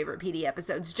all-time favorite PD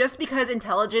episodes, just because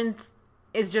intelligence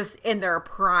is just in their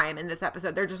prime in this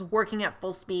episode. They're just working at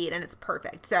full speed, and it's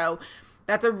perfect. So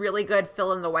that's a really good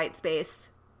fill in the white space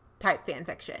type fan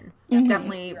fiction.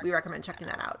 Definitely, we recommend checking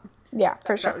that out. Yeah,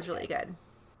 for sure. That was really good.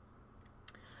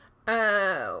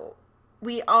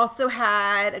 We also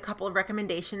had a couple of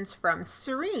recommendations from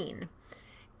Serene.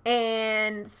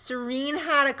 And Serene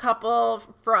had a couple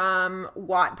from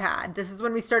Wattpad. This is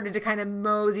when we started to kind of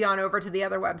mosey on over to the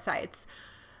other websites.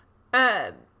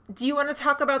 Do you want to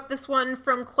talk about this one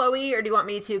from Chloe, or do you want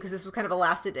me to? Because this was kind of a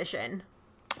last edition.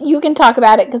 You can talk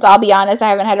about it, because I'll be honest, I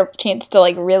haven't had a chance to,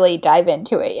 like, really dive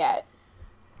into it yet.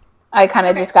 I kind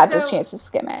of just got this chance to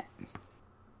skim it.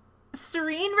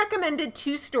 Serene recommended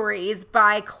 2 stories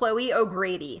by Chloe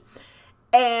O'Grady.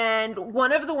 And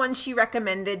one of the ones she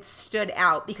recommended stood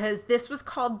out because this was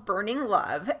called Burning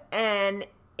Love, and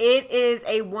it is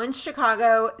a One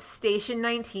Chicago Station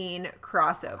 19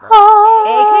 crossover,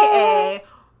 aka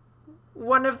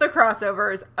one of the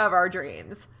crossovers of our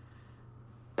dreams.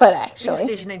 But actually,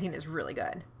 Station 19 is really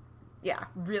good. Yeah,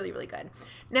 really, really good.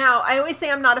 Now, I always say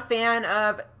I'm not a fan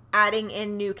of adding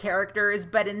in new characters,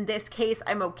 but in this case,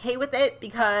 I'm okay with it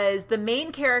because the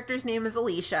main character's name is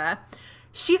Alicia.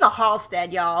 She's a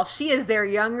Halstead, y'all. She is their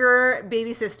younger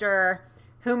baby sister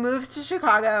who moves to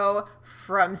Chicago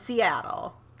from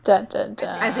Seattle. Dun, dun,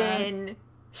 dun. As in,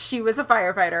 she was a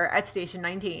firefighter at Station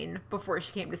 19 before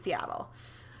she came to Seattle.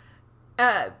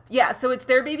 Yeah, so it's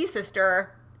their baby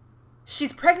sister.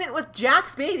 She's pregnant with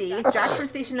Jack's baby. Jack from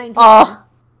Station 19. Oh.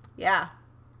 Yeah.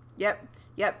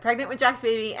 Yep. Pregnant with Jack's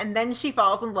baby. And then she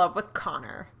falls in love with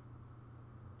Connor.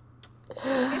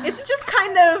 It's just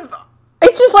kind of...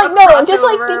 It's just like, no, just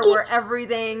like thinking... where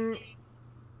everything...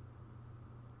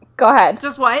 Go ahead.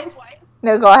 Just what?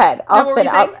 No, go ahead. I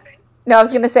was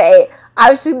going to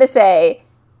say,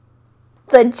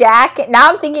 the Jack... Now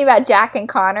I'm thinking about Jack and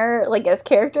Connor, like, as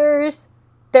characters.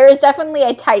 There is definitely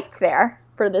a type there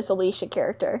for this Alicia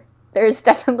character. There's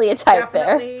definitely a type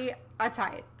there. Definitely a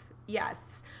type,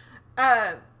 yes.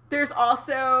 There's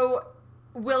also...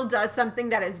 Will does something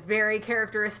that is very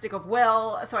characteristic of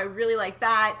Will, so I really like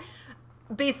that.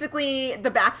 Basically, the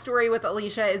backstory with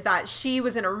Alicia is that she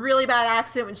was in a really bad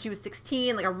accident when she was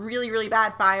 16, like a really, really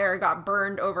bad fire, got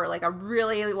burned over like a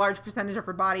really large percentage of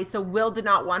her body. So Will did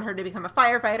not want her to become a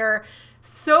firefighter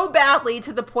so badly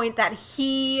to the point that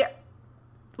he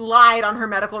lied on her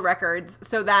medical records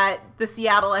so that the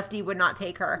Seattle FD would not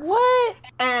take her. What?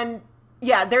 And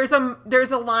yeah, there's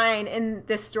a line in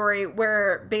this story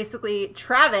where basically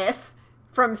Travis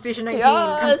from Station 19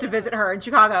 comes to visit her in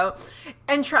Chicago.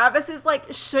 And Travis is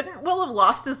like, shouldn't Will have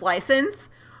lost his license?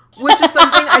 Which is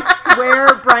something I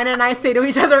swear Brian and I say to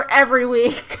each other every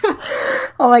week.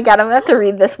 Oh my god, I'm going to have to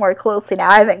read this more closely now.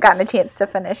 I haven't gotten a chance to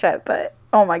finish it, but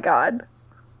oh my god.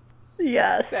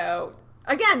 Yes. So,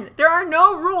 again, there are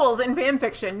no rules in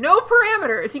fanfiction. No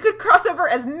parameters. You could cross over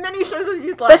as many shows as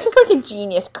you'd like. That's just like a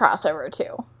genius crossover,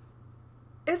 too.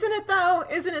 Isn't it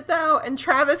though? And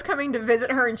Travis coming to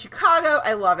visit her in Chicago.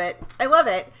 I love it.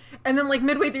 And then like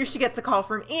midway through she gets a call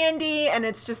from Andy and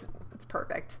it's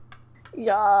perfect.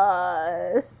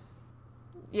 Yes.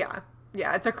 Yeah,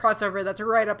 it's a crossover that's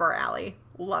right up our alley.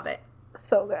 Love it.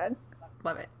 So good.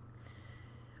 Love it.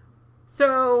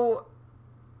 So,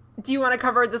 do you want to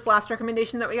cover this last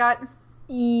recommendation that we got?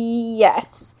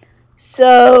 Yes.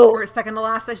 So... Or second to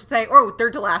last, I should say. Or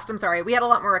third to last, I'm sorry. We had a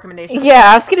lot more recommendations. Yeah,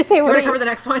 I was going to say... Do you want to cover the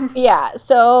next one? Yeah,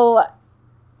 so...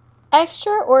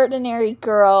 Extraordinary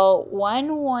Girl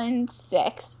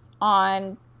 116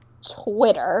 on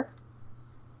Twitter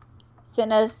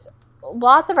sent us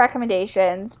lots of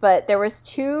recommendations, but there was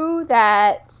 2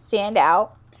 that stand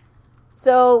out.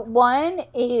 So one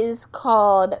is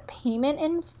called Payment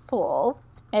in Full,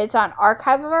 and it's on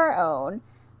Archive of Our Own,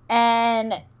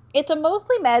 and it's a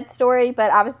mostly med story,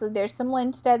 but obviously there's some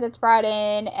Linstead that's brought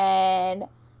in, and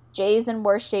Jay's in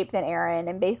worse shape than Aaron,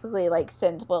 and basically, like,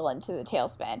 sends Will into the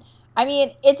tailspin. I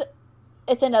mean, it's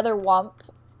another Wump,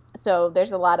 so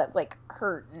there's a lot of, like,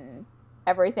 hurt and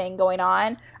everything going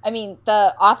on. I mean,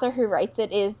 the author who writes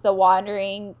it is the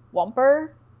Wandering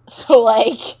Wumper, so,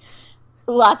 like,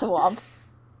 lots of Wump.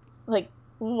 Like,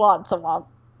 lots of Wump.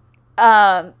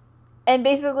 And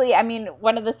basically, I mean,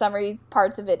 one of the summary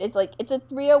parts of it is, like, it's a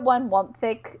 301 Wump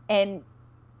fic, and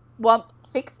Wump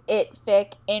Fix It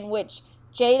fic in which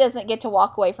Jay doesn't get to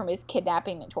walk away from his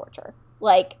kidnapping and torture.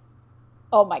 Like,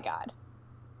 oh my god.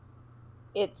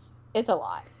 It's a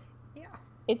lot. Yeah.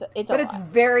 It's a but lot. It's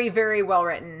very, very well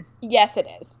written. Yes, it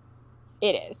is.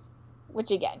 It is. Which,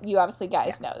 again, you obviously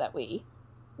guys know that we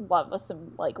love us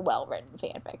some, like, well-written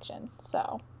fan fiction.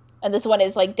 So, and this one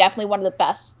is, like, definitely one of the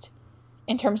best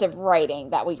in terms of writing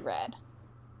that we read.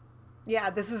 Yeah,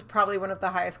 this is probably one of the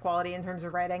highest quality in terms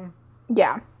of writing.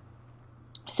 Yeah.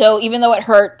 So even though it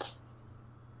hurts,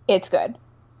 it's good.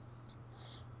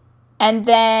 And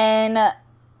then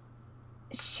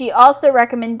she also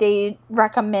recommended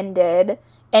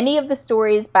any of the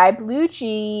stories by Blue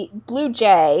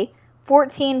Jay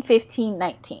 14, 15,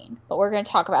 19. But we're going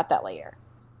to talk about that later.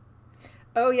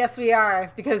 Oh, yes, we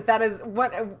are. Because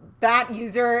that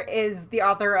user is the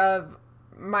author of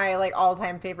my, like,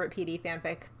 all-time favorite PD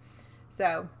fanfic.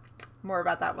 So, more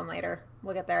about that one later.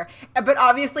 We'll get there. But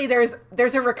obviously there's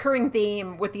a recurring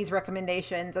theme with these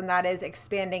recommendations, and that is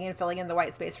expanding and filling in the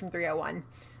white space from 301.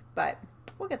 But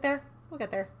we'll get there.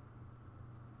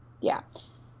 Yeah.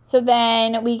 So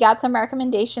then we got some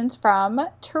recommendations from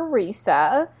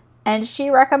Teresa, and she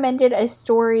recommended a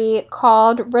story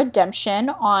called Redemption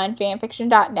on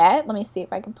fanfiction.net. Let me see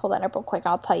if I can pull that up real quick.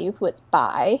 I'll tell you who it's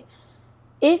by.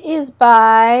 It is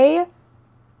by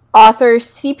author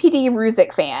CPD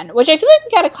Ruzik Fan, which I feel like we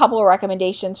got a couple of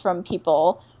recommendations from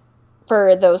people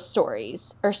for those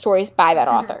stories, or stories by that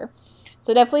author.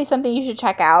 So definitely something you should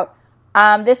check out.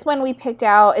 This one we picked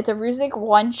out, it's a Ruzik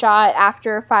one-shot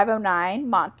after 509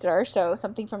 Monster, so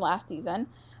something from last season.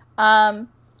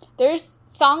 There's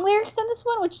song lyrics in this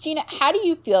one, which, Gina, how do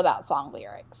you feel about song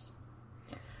lyrics?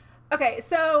 Okay,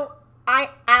 so I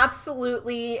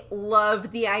absolutely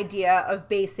love the idea of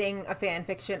basing a fan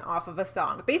fiction off of a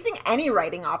song. Basing any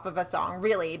writing off of a song,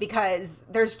 really, because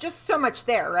there's just so much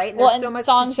there, right? And there's so much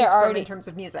songs to choose from in terms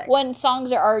of music. When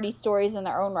songs are already stories in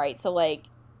their own right, so, like,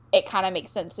 it kind of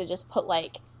makes sense to just put,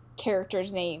 like,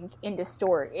 characters' names into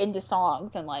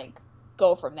songs and, like,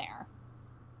 go from there.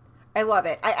 I love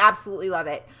it. I absolutely love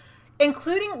it.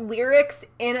 Including lyrics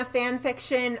in a fan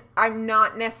fiction, I'm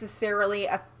not necessarily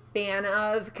a fan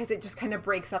of, because it just kind of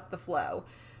breaks up the flow.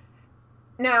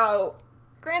 Now,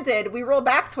 granted, we roll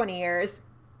back 20 years.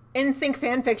 NSYNC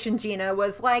fanfiction Gina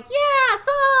was like, yeah,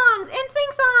 songs,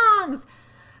 NSYNC songs.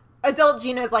 Adult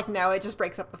Gina is like, no, it just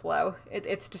breaks up the flow.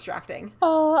 It's distracting.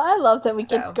 Oh, I love that we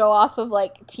get to go off of,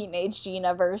 like, teenage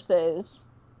Gina versus,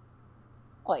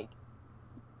 like,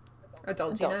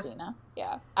 adult Gina.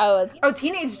 Yeah.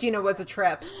 Teenage Gina was a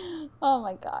trip. Oh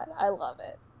my god, I love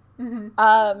it.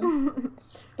 Mm-hmm.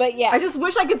 But yeah, I just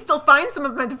wish I could still find some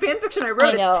of the fanfiction I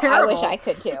wrote. I know, it's terrible. I wish I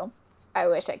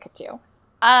could too.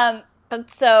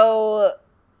 But so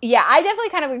yeah, I definitely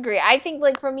kind of agree. I think,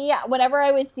 like, for me, whenever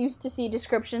I was used to see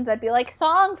descriptions, I'd be like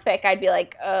song fic, I'd be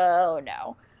like, oh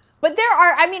no. But there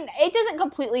are, I mean, it doesn't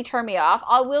completely turn me off.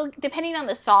 Depending on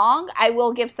the song, I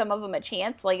will give some of them a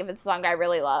chance. Like if it's a song I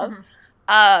really love.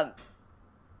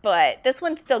 But this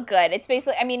one's still good. It's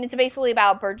basically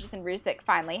about Burgess and Ruzik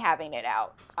finally having it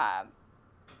out.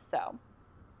 So.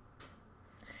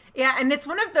 Yeah, and it's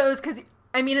one of those, because,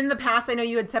 I mean, in the past, I know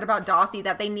you had said about Dossie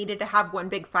that they needed to have one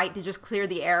big fight to just clear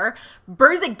the air.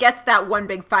 Burzik gets that one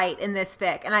big fight in this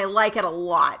fic, and I like it a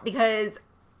lot, because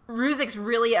Ruzik's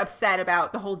really upset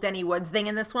about the whole Denny Woods thing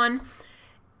in this one.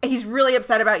 He's really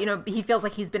upset about, he feels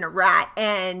like he's been a rat,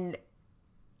 and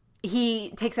he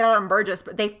takes it out on Burgess,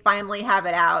 but they finally have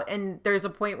it out. And there's a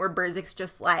point where Burgess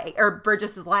is like,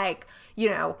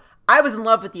 I was in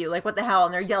love with you. Like, what the hell?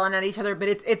 And they're yelling at each other, but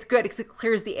it's good because it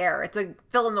clears the air. It's a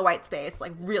fill in the white space.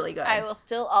 Like, really good. I will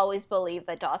still always believe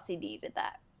that Dossie needed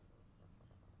that.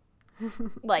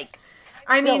 Like,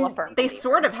 I mean, they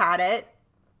sort of had it.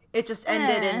 It just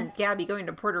ended in Gabby going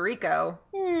to Puerto Rico.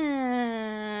 But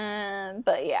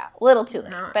yeah, a little too late.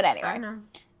 No, but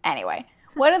anyway.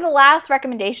 One of the last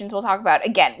recommendations we'll talk about,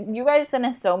 again, you guys sent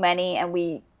us so many, and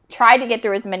we tried to get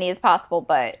through as many as possible,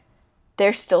 but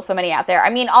there's still so many out there. I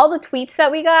mean, all the tweets that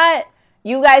we got,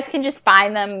 you guys can just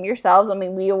find them yourselves. I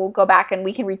mean, we will go back and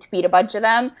we can retweet a bunch of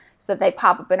them so that they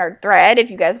pop up in our thread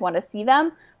if you guys want to see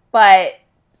them. But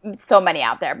so many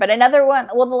out there. But another one,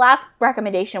 well, the last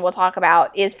recommendation we'll talk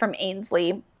about is from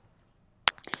Ainsley.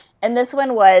 And this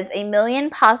one was A Million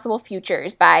Possible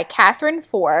Futures by Catherine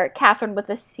Four. Catherine with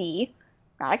a C,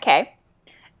 not a K.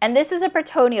 And this is a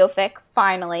Bretonio fic,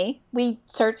 finally. We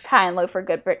searched high and low for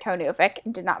good Bretonio fic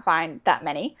and did not find that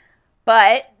many.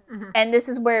 But, and this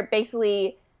is where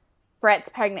basically Brett's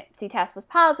pregnancy test was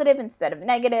positive instead of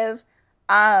negative.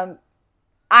 I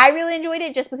really enjoyed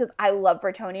it just because I love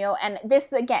Bretonio. And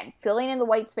this, again, filling in the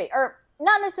white space, or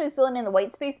not necessarily filling in the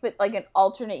white space, but like an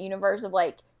alternate universe of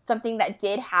like something that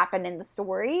did happen in the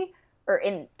story or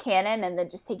in canon and then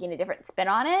just taking a different spin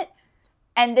on it.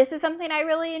 And this is something I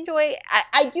really enjoy.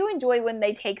 I do enjoy when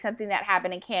they take something that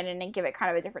happened in canon and give it kind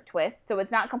of a different twist. So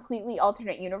it's not completely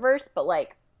alternate universe, but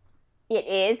like it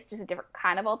is just a different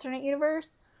kind of alternate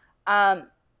universe. And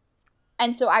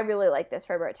so I really like this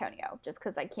for Bretonio just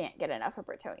because I can't get enough of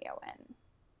Bretonio. And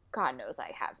God knows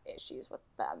I have issues with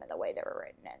them and the way they were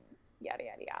written and yada,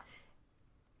 yada, yada.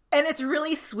 And it's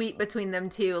really sweet between them,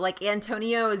 too. Like,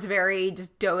 Antonio is very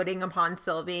just doting upon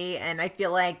Sylvie, and I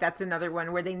feel like that's another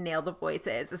one where they nail the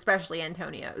voices, especially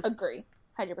Antonio's. Agree.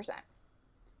 100%.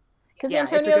 Because yeah,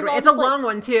 Antonio's it's a long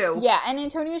one, too. Yeah, and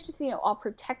Antonio's just, all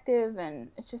protective, and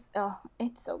it's just,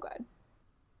 it's so good.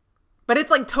 But it's,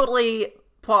 like, totally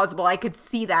plausible. I could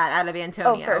see that out of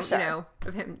Antonio, for sure.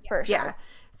 Of him. For sure. Yeah.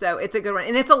 So it's a good one.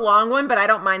 And it's a long one, but I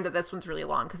don't mind that this one's really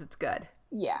long because it's good.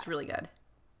 Yeah. It's really good.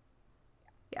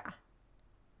 Yeah.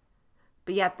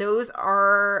 But yeah, those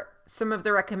are some of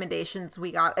the recommendations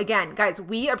we got. Again, guys,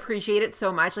 we appreciate it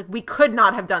so much. Like, we could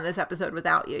not have done this episode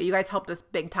without you. You guys helped us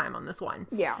big time on this one.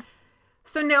 Yeah.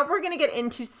 So now we're going to get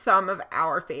into some of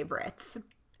our favorites.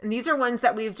 And these are ones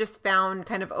that we've just found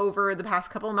kind of over the past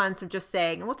couple of months of just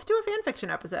saying, let's do a fan fiction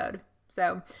episode.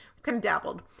 So we've kind of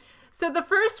dabbled. So the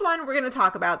first one we're going to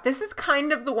talk about, this is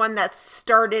kind of the one that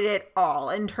started it all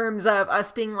in terms of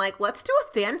us being like, let's do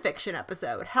a fan fiction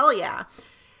episode. Hell yeah.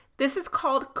 This is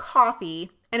called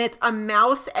Coffee, and it's a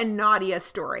Mouse and Nadia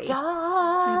story. Yes,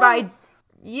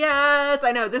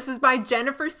 I know. This is by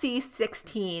Jennifer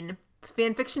C16. It's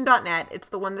fanfiction.net. It's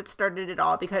the one that started it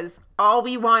all because all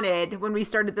we wanted when we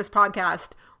started this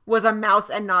podcast was a Mouse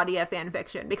and Nadia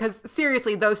fanfiction because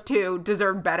seriously, those two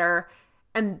deserve better.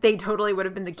 And they totally would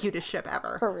have been the cutest ship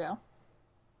ever. For real.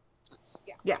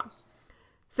 Yeah.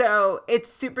 So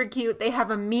it's super cute. They have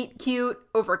a meet cute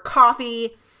over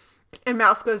coffee. And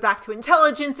Mouse goes back to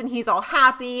intelligence and he's all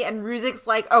happy. And Ruzik's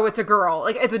like, oh, it's a girl.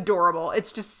 Like, it's adorable.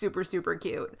 It's just super, super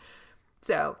cute.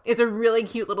 So it's a really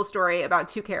cute little story about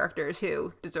two characters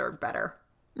who deserve better.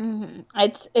 Mm-hmm.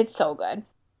 It's so good.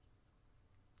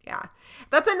 Yeah.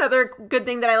 That's another good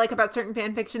thing that I like about certain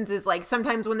fan fictions is like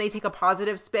sometimes when they take a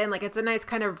positive spin, like it's a nice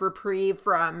kind of reprieve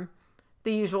from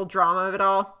the usual drama of it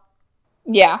all.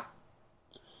 Yeah.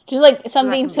 Just like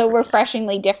something so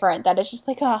refreshingly different that it's just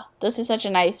like, this is such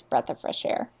a nice breath of fresh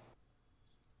air.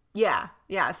 Yeah.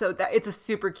 Yeah. So that it's a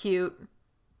super cute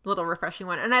little refreshing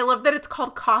one. And I love that it's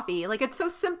called Coffee. Like it's so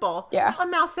simple. Yeah. A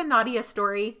Mouse and Nadia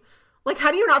story. Like how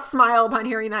do you not smile upon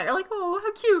hearing that? You're like, oh,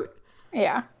 how cute.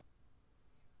 Yeah.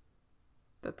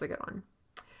 That's a good one.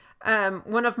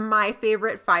 One of my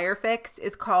favorite firefics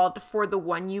is called For the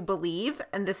One You Believe,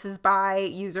 and this is by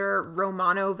user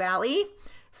Romano Valley.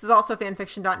 This is also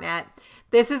fanfiction.net.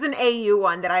 This is an AU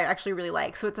one that I actually really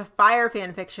like. So it's a fire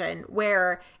fanfiction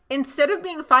where instead of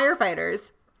being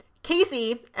firefighters,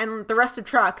 Casey and the rest of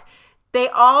Truck, they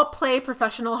all play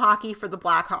professional hockey for the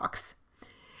Blackhawks.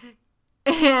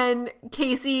 And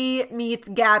Casey meets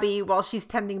Gabby while she's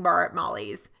tending bar at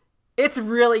Molly's. It's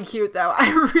really cute, though. I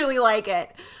really like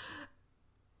it.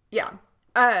 Yeah.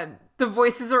 The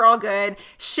voices are all good.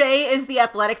 Shay is the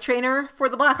athletic trainer for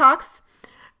the Blackhawks.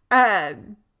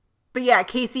 But yeah,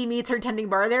 Casey meets her tending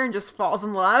bar there and just falls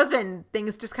in love, and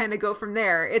things just kind of go from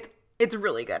there. It's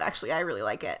really good, actually. I really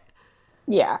like it.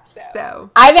 Yeah. So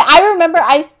I remember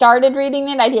I started reading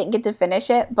it. I didn't get to finish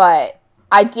it, but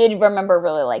I did remember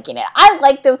really liking it. I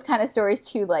like those kind of stories,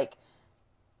 too, like,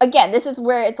 again, this is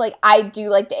where it's like, I do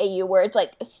like the AU, where it's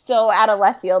like so out of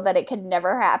left field that it could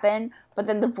never happen, but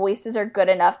then the voices are good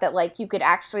enough that like you could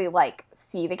actually like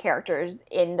see the characters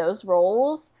in those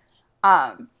roles.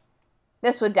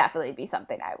 This would definitely be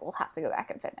something I will have to go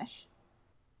back and finish.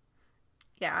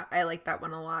 Yeah, I like that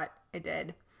one a lot. I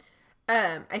did.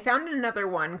 I found another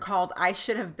one called I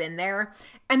Should Have Been There,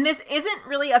 and this isn't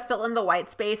really a fill in the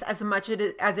white space as much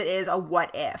as it is a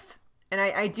what if. And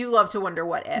I do love to wonder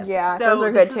what if. Yeah, so those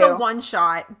are good too. This is a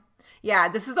one-shot. Yeah,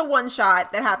 this is a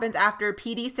one-shot that happens after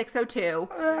PD 602,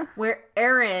 where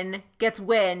Aaron gets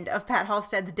wind of Pat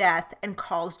Halstead's death and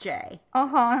calls Jay.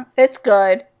 It's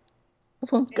good.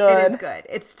 This one's It good. is good.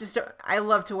 It's just, I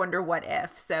love to wonder what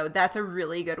if. So that's a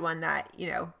really good one that,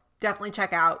 definitely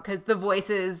check out because the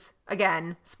voices,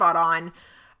 again, spot on.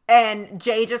 And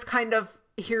Jay just kind of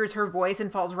hears her voice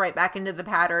and falls right back into the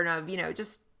pattern of,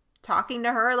 just talking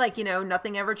to her like,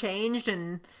 nothing ever changed.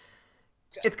 And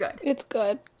it's good. It's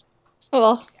good.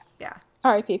 Well, Yeah.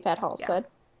 R.I.P. Pat Halstead.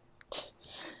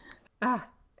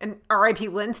 And R.I.P.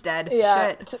 Linstead. Yeah,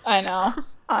 Shit. I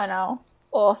know.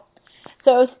 Oh,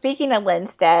 so speaking of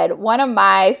Linstead, one of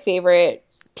my favorite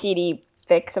PD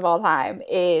fics of all time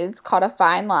is called A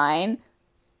Fine Line.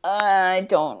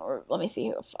 Let me see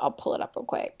if I'll pull it up real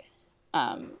quick.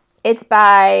 It's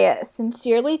by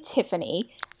Sincerely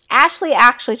Tiffany. Ashley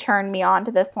actually turned me on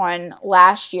to this one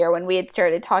last year when we had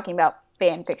started talking about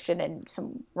fan fiction and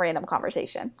some random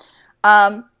conversation.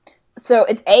 So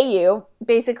it's AU.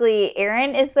 Basically,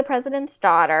 Erin is the president's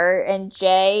daughter, and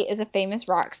Jay is a famous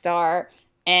rock star,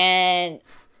 and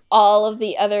all of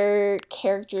the other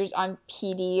characters on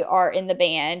PD are in the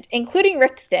band, including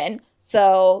Rixton.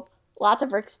 So lots of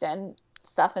Rixton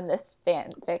stuff in this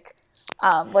fanfic,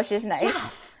 which is nice.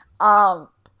 Yes.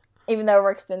 Even though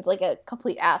Rixton's like a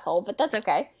complete asshole, but that's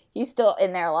okay. He's still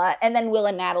in there a lot. And then Will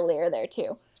and Natalie are there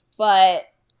too. But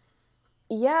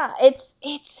yeah, it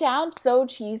sounds so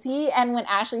cheesy. And when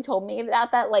Ashley told me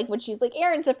about that, like when she's like,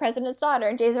 Erin's the president's daughter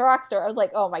and Jay's a rock star, I was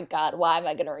like, oh my God, why am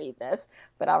I going to read this?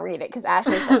 But I'll read it because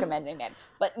Ashley's recommending it.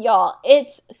 But y'all,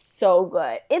 it's so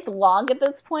good. It's long at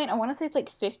this point. I want to say it's like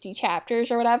 50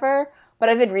 chapters or whatever. But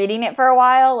I've been reading it for a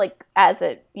while, like as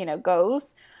it,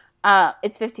 goes.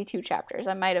 It's 52 chapters.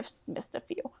 I might have missed a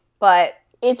few. But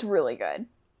it's really good.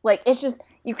 Like, it's just,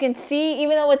 you can see,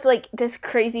 even though it's, like, this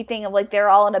crazy thing of, like, they're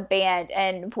all in a band,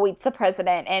 and Voight's the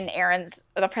president, and Erin's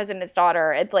the president's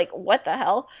daughter, it's, like, what the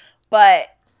hell? But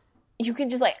you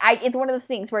can just, like, it's one of those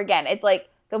things where, again, it's, like,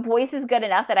 the voice is good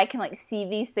enough that I can, like, see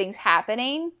these things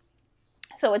happening,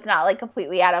 so it's not, like,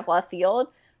 completely out of left field,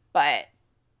 but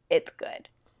it's good.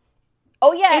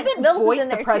 Oh, yeah, Isn't Mills Voight is in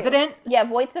there, the president? too. Yeah,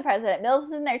 Voight's the president. Mills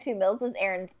is in there, too. Mills is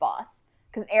Erin's boss,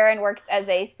 because Erin works as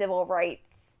a civil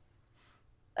rights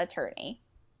attorney,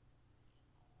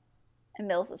 and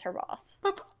Mills is her boss.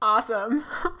 That's awesome.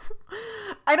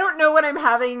 I don't know what I'm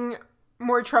having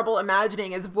more trouble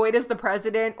imagining, is Voight as the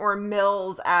president or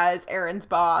Mills as Erin's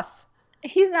boss.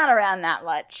 He's not around that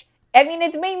much. I mean,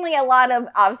 it's mainly a lot of,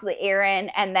 obviously, Erin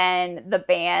and then the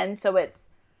band, so it's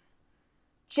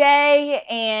Jay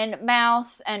and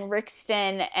Mouse and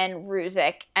Rixton and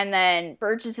Ruzick, and then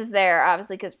Burgess is there,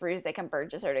 obviously, because Ruzick and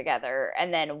Burgess are together,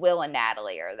 and then Will and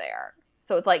Natalie are there.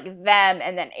 So it's, like, them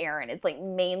and then Erin. It's, like,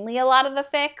 mainly a lot of the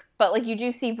fic. But, like, you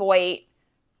do see Voight,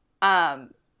 and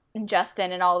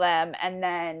Justin and all them. And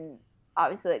then,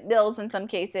 obviously, like, Mills in some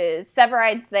cases.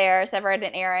 Severide's there. Severide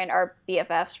and Erin are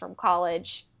BFFs from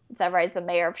college. Severide's the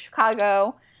mayor of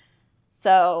Chicago.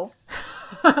 So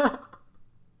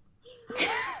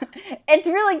it's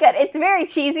really good. It's very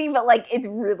cheesy, but, like, it's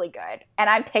really good. And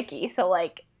I'm picky. So,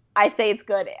 like, I say it's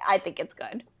good. I think it's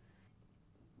good.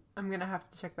 I'm going to have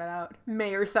to check that out.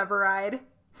 Mayor Severide.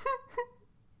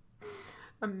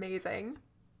 Amazing.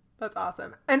 That's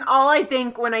awesome. And all I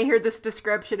think when I hear this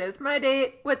description is my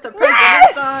date with the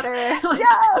president's daughter. Like,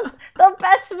 Yes! The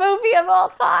best movie of all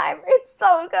time. It's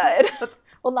so good.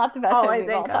 Well, not the best all I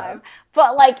movie of all think time. of.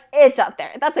 But, like, it's up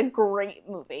there. That's a great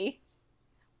movie.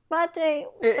 My date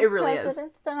with It the really is.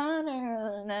 president's daughter.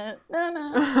 Na, na, na, na,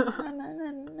 na,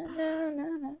 na, na,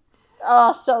 na.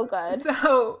 Oh, so good.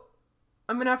 So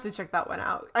I'm going to have to check that one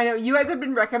out. I know you guys have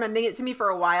been recommending it to me for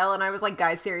a while, and I was like,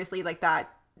 guys, seriously, like that?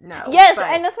 No. Yes, But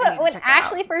and that's I need what, to when check that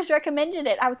Ashley out. first recommended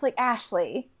it, I was like,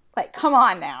 Ashley, like, come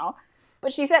on now.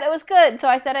 But she said it was good, so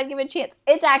I said I'd give it a chance.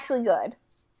 It's actually good.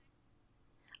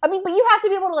 I mean, but you have to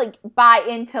be able to, like, buy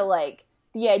into, like,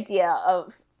 the idea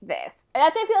of this. And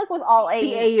that's, I feel like, with all AU.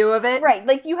 The AU of it? Right,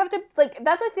 like, you have to, like,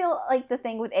 that's, I feel like, the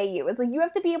thing with AU. Is, like, you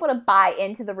have to be able to buy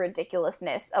into the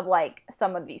ridiculousness of, like,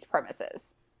 some of these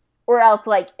premises. Or else,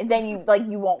 like, then you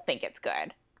won't think it's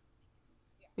good.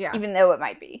 Yeah. Even though it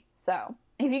might be. So,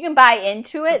 if you can buy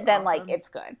into it, That's then, like, awesome. it's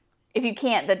good. If you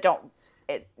can't, then don't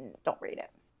read it.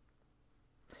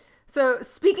 So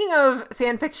speaking of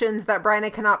fan fictions that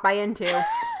Bryna cannot buy into,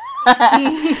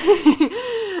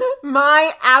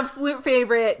 my absolute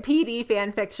favorite PD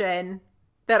fan fiction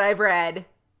that I've read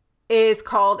is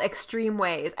called Extreme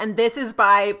Ways. And this is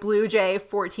by Blue Jay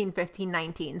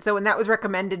 141519. So when that was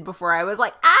recommended before, I was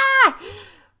like,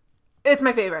 it's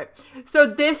my favorite. So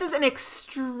this is an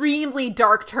extremely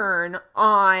dark turn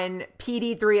on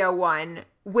PD 301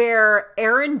 where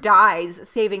Erin dies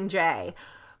saving Jay.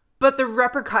 But the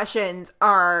repercussions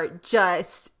are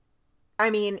just,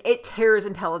 I mean, it tears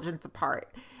intelligence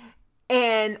apart.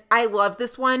 And I love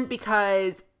this one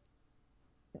because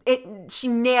she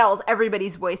nails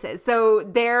everybody's voices. So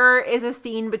there is a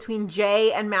scene between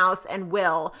Jay and Mouse and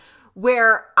Will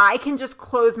where I can just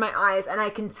close my eyes and I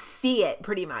can see it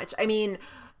pretty much. I mean,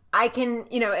 I can,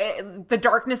 the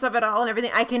darkness of it all and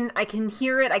everything. I can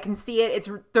hear it. I can see it.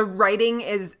 The writing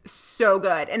is so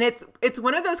good. And it's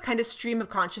one of those kind of stream of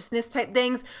consciousness type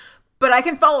things, but I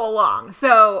can follow along.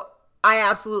 So I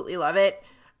absolutely love it.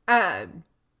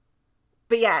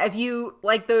 But yeah, if you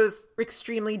like those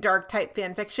extremely dark type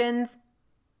fan fictions,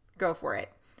 go for it.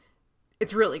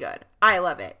 It's really good. I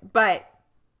love it. But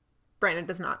Brandon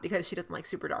does not because she doesn't like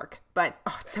super dark. But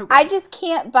it's so good. I just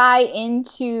can't buy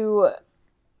into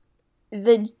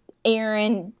the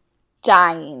Aaron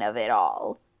dying of it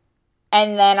all.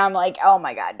 And then I'm like, oh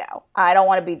my God, no. I don't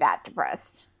want to be that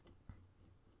depressed.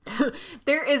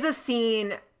 There is a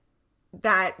scene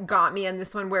that got me in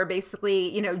this one where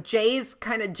basically, Jay's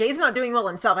not doing well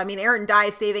himself. I mean, Aaron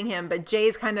dies saving him, but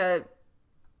Jay's kind of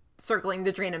circling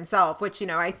the drain himself, which,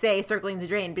 I say circling the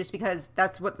drain just because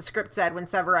that's what the script said when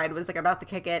Severide was like about to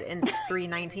kick it in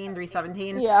 319,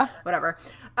 317. Yeah. Whatever.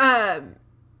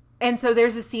 And so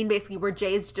there's a scene basically where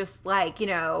Jay's just like,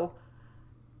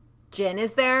 Jin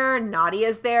is there,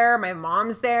 Nadia's there, my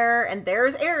mom's there, and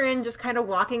there's Aaron just kind of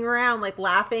walking around like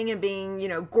laughing and being,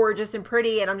 gorgeous and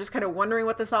pretty, and I'm just kind of wondering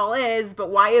what this all is,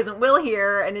 but why isn't Will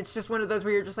here? And it's just one of those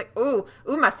where you're just like, ooh,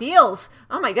 my feels.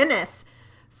 Oh my goodness.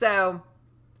 So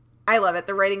I love it.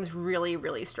 The writing's really,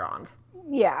 really strong.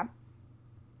 Yeah.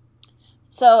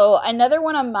 So another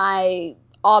one of my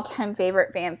all-time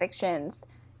favorite fan fictions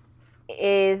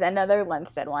is another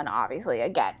Linstead one, obviously.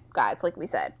 Again, guys, like we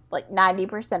said, like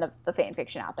 90% of the fan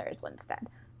fiction out there is Linstead.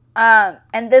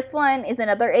 And this one is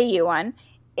another AU one.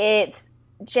 It's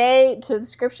Jay, so the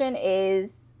description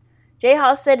is, Jay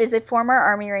Halstead is a former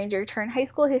Army Ranger turned high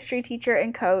school history teacher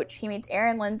and coach. He meets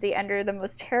Erin Lindsay under the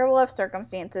most terrible of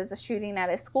circumstances, a shooting at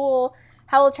his school.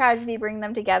 How will tragedy bring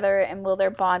them together, and will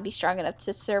their bond be strong enough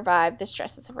to survive the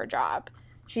stresses of her job?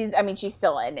 She's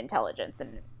still in intelligence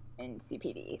and in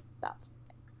CPD. That's,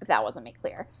 if that wasn't made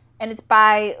clear. And it's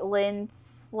by Lynn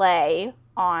Slay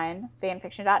on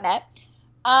fanfiction.net.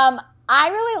 I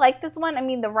really like this one. I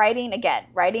mean, the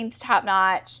writing's top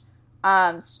notch.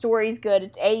 Story's good.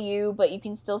 It's AU, but you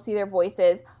can still see their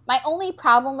voices. My only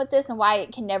problem with this and why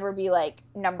it can never be like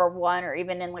number one or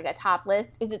even in like a top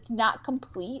list is it's not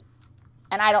complete.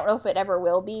 And I don't know if it ever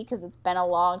will be because it's been a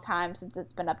long time since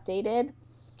it's been updated.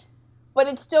 But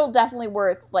it's still definitely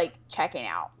worth, like, checking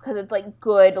out. Because it's, like,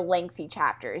 good, lengthy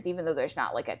chapters, even though there's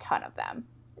not, like, a ton of them.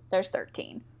 There's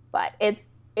 13. But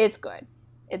it's good.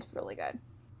 It's really good.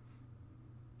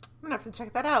 I'm going to have to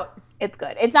check that out. It's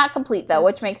good. It's not complete, though,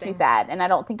 which makes me sad. And I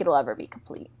don't think it'll ever be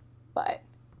complete. But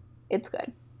it's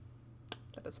good.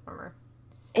 That is a bummer.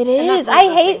 It and is. that's one of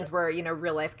those I hate... things where,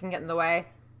 real life can get in the way.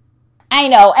 I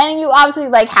know, and you obviously,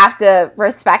 like, have to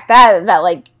respect that,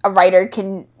 like, a writer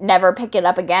can never pick it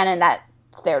up again, and that's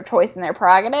their choice and their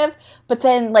prerogative, but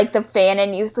then, like, the fan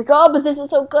in you's like, oh, but this is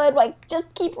so good, like,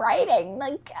 just keep writing,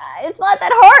 like, it's not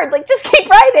that hard, like, just keep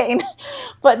writing,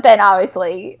 but then,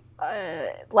 obviously,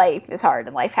 life is hard,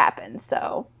 and life happens,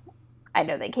 so I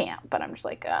know they can't, but I'm just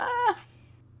like,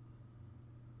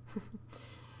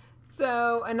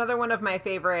 So, another one of my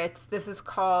favorites, this is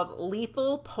called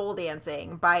Lethal Pole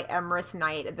Dancing by Emrys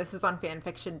Knight. This is on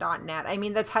fanfiction.net. I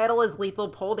mean, the title is Lethal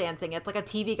Pole Dancing. It's like a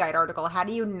TV Guide article. How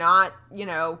do you not,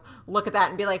 look at that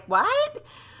and be like, what?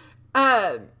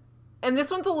 And this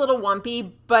one's a little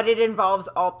wumpy, but it involves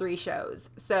all three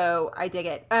shows. So, I dig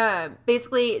it.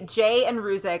 Basically, Jay and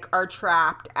Ruzek are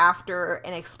trapped after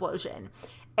an explosion.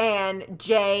 And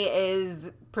Jay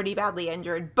is pretty badly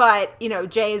injured, but,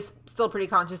 Jay's still pretty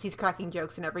conscious. He's cracking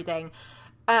jokes and everything.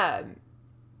 And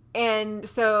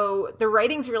so the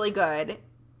writing's really good.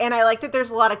 And I like that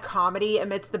there's a lot of comedy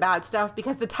amidst the bad stuff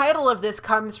because the title of this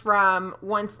comes from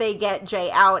once they get Jay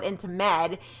out into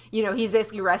med, he's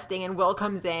basically resting and Will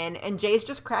comes in and Jay's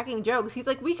just cracking jokes. He's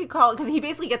like, we could call it, because he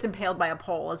basically gets impaled by a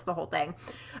pole is the whole thing.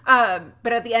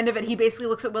 But at the end of it, he basically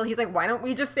looks at Will. He's like, why don't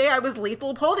we just say I was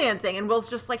lethal pole dancing? And Will's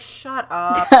just like, shut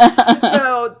up.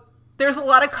 So there's a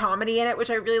lot of comedy in it,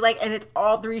 which I really like. And it's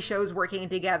all three shows working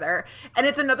together. And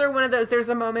it's another one of those, there's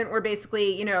a moment where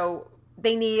basically,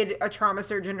 they need a trauma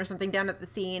surgeon or something down at the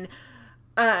scene.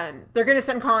 they're going to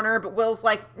send Connor, but Will's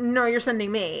like, no, you're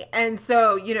sending me. And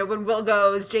so, you know, when Will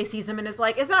goes, Jay sees him and is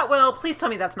like, is that Will? Please tell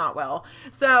me that's not Will.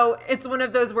 So it's one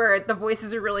of those where the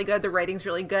voices are really good, the writing's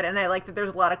really good, and I like that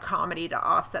there's a lot of comedy to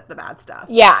offset the bad stuff.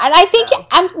 Yeah, and I think,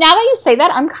 now that you say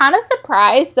that, I'm kind of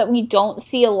surprised that we don't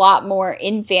see a lot more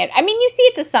in I mean, you see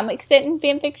it to some extent in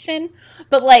fan fiction,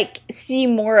 but, like, see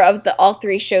more of all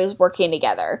three shows working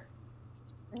together.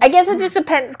 I guess it just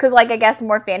depends, because, like, I guess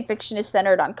more fan fiction is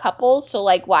centered on couples, so,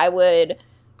 like, why would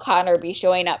Connor be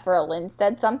showing up for a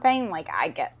Linstead something? Like, I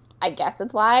guess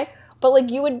it's why. But, like,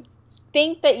 you would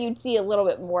think that you'd see a little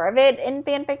bit more of it in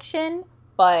fan fiction,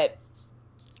 but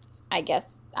I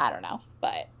guess, I don't know.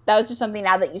 But that was just something,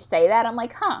 now that you say that, I'm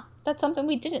like, that's something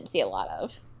we didn't see a lot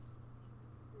of.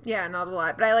 Yeah, not a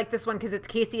lot. But I like this one because it's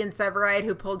Casey and Severide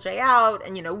who pulled Jay out,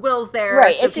 and, you know, Will's there.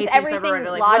 Right, so it's just Casey and everything Severide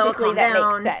are like, logically Will, that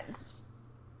calm makes down. sense.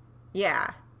 Yeah.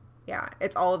 Yeah.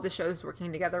 It's all of the shows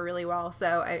working together really well.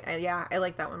 So, I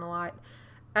like that one a lot.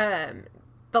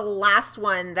 The last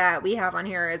one that we have on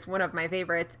here is one of my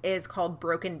favorites, is called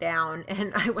Broken Down.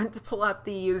 And I went to pull up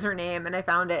the username and I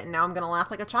found it, and now I'm going to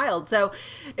laugh like a child. So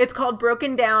it's called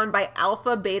Broken Down by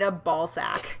Alpha Beta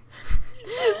Ballsack.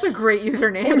 It's a great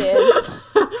username. It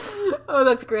is. Oh,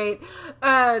 that's great.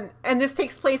 And this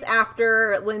takes place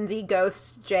after Lindsay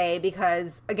ghosts Jay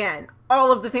because, again,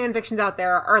 all of the fan fictions out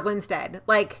there are Linstead.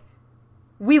 Like,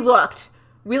 we looked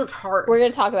hard. We're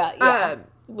going to talk about,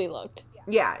 we looked.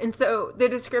 Yeah, and so the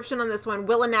description on this one,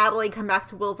 Will and Natalie come back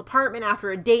to Will's apartment after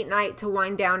a date night to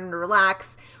wind down and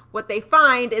relax. What they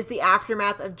find is the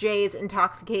aftermath of Jay's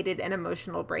intoxicated and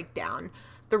emotional breakdown.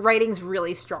 The writing's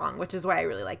really strong, which is why I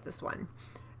really like this one.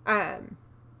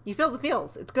 You feel the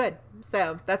feels. It's good.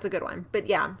 So that's a good one. But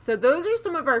yeah, so those are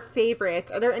some of our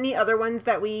favorites. Are there any other ones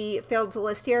that we failed to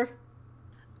list here?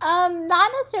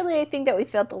 Not necessarily I think that we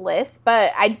failed the list,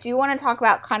 but I do want to talk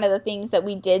about kind of the things that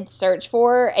we did search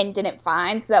for and didn't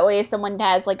find. So that way if someone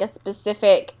has like a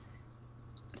specific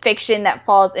fiction that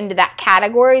falls into that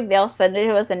category, they'll send it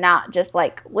to us and not just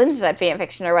like Linstead fan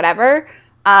fiction or whatever.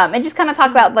 And just kind of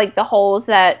talk about like the holes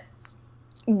that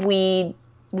we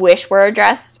wish were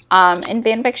addressed in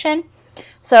fan fiction.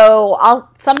 So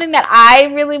something that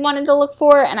I really wanted to look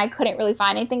for and I couldn't really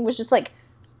find anything was just like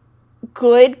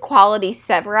good quality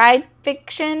Severide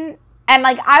fiction. And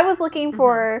like I was looking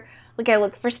for like I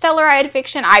looked for Stellaride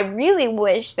fiction. I really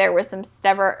wish there was some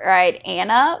Severide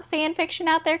Anna fan fiction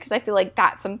out there because I feel like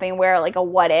that's something where like a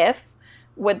what if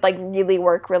would like really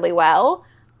work really well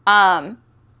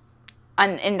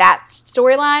in that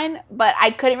storyline, but I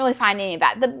couldn't really find any of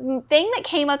that. The thing that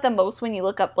came up the most when you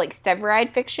look up like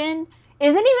Severide fiction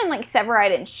isn't even like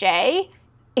Severide and Shay.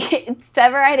 It's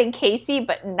Severide and Casey,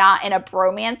 but not in a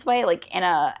bromance way, like in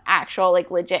a actual like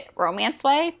legit romance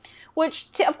way, which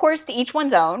of course to each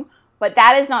one's own, but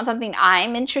that is not something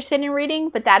I'm interested in reading,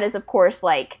 but that is of course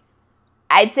like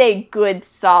I'd say good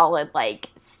solid like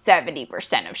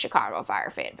 70% of Chicago Fire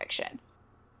fan fiction.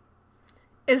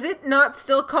 Is it not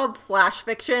still called slash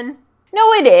fiction?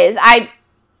 No, it is.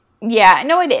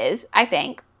 It is, I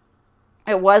think.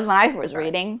 It was when I was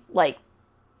reading, like,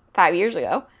 5 years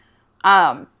ago.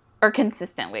 Or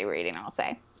consistently reading, I'll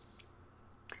say.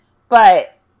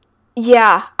 But,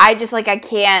 yeah, I just, like, I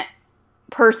can't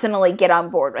personally get on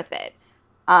board with it.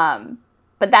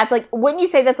 But that's, like, wouldn't you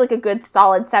say that's, like, a good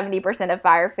solid 70% of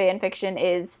Fire fan fiction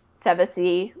is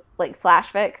Sevasi, like,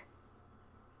 slash fic?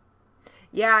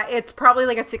 Yeah, it's probably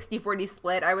like a 60-40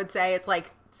 split. I would say it's like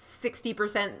 60%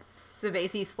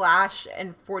 Savasi slash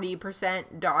and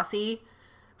 40% Dossie.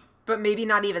 But maybe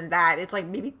not even that. It's like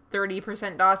maybe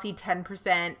 30% Dossie,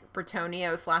 10%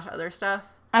 Bretonio slash other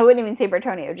stuff. I wouldn't even say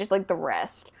Bretonio, just like the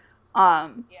rest.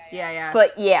 Yeah. But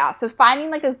yeah, so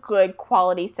finding like a good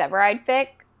quality Severide fic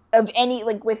of any,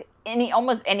 like with any,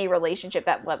 almost any relationship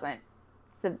that wasn't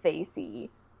Savasi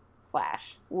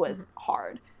slash was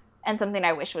hard. And something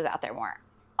I wish was out there more.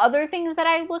 Other things that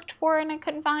I looked for and I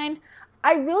couldn't find,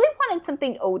 I really wanted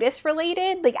something Otis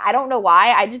related. Like, I don't know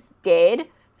why, I just did.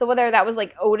 So whether that was,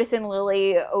 like, Otis and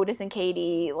Lily, Otis and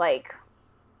Katie, like,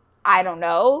 I don't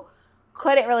know.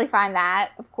 Couldn't really find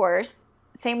that, of course.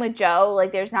 Same with Joe.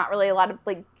 Like, there's not really a lot of,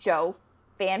 like, Joe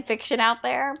fan fiction out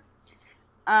there.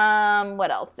 What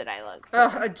else did I look for?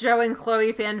 Oh, a Joe and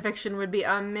Chloe fan fiction would be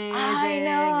amazing. I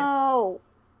know.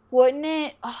 Wouldn't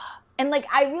it? Ugh. And, like,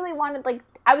 I really wanted, like,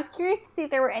 I was curious to see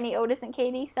if there were any Otis and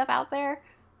Katie stuff out there,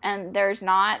 and there's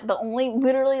not.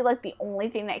 Literally, like, the only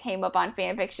thing that came up on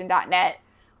fanfiction.net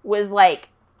was, like,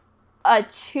 a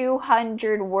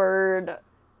 200-word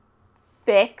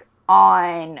fic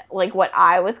on, like, what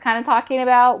I was kind of talking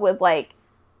about was, like,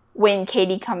 when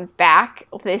Katie comes back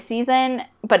this season,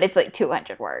 but it's, like,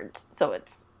 200 words, so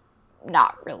it's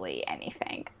not really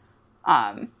anything.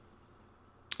 And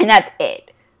that's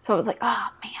it. So I was like, oh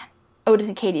man, Otis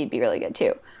and Katie would be really good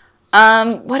too.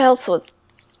 What else was?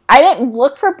 I didn't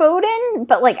look for Bowden,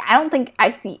 but like I don't think I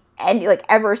see any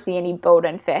ever see any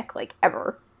Bowden fic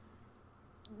ever.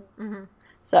 Mm-hmm.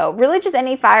 So really, just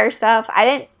any fire stuff. I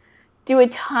didn't do a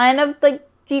ton of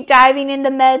deep diving into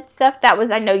med stuff. That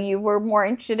was, I know you were more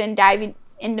interested in diving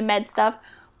into med stuff,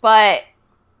 but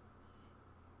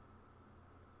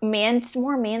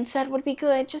more man said would be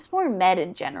good. Just more med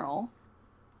in general.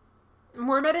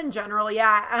 More med in general,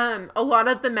 yeah. A lot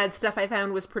of the med stuff I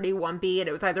found was pretty wumpy, and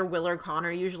it was either Will or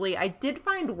Connor usually. I did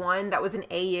find one that was an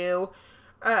AU,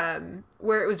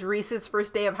 where it was Reese's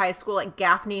first day of high school at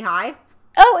Gaffney High.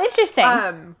 Oh,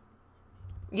 interesting.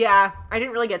 Yeah, I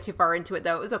didn't really get too far into it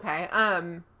though. It was okay.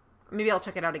 Maybe I'll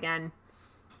check it out again.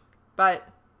 But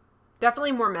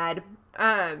definitely more med.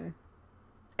 And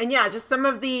yeah, just some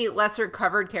of the lesser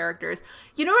covered characters.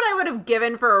 You know what I would have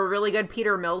given for a really good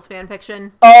Peter Mills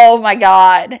fanfiction? Oh my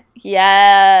god.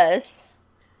 Yes.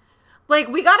 Like,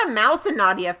 we got a Mouse and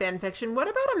Nadia fanfiction. What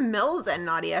about a Mills and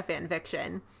Nadia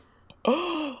fanfiction?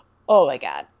 Oh my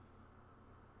god.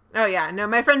 Oh yeah, no,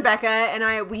 my friend Becca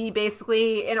and we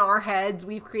basically, in our heads,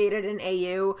 we've created an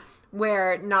AU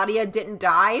where Nadia didn't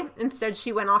die. Instead,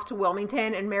 she went off to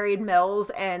Wilmington and married Mills,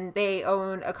 and they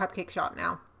own a cupcake shop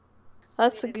now.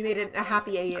 We made it a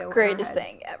happy AU. Greatest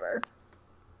thing ever.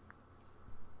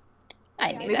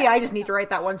 I knew Maybe that. I just need to write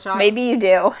that one shot. Maybe you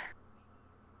do.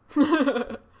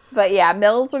 But yeah,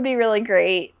 Mills would be really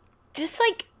great. Just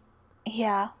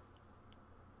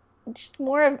just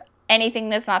more of anything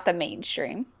that's not the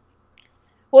mainstream.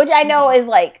 Which I know is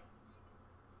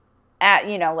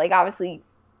obviously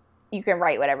you can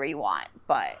write whatever you want,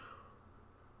 but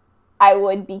I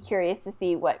would be curious to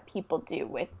see what people do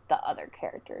with the other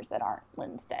characters that aren't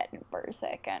Lindstedt and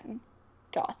Burzek and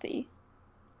Dossie.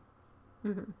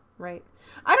 Mm-hmm. Right.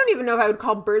 I don't even know if I would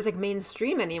call Burzek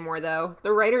mainstream anymore, though.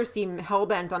 The writers seem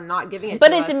hell-bent on not giving it but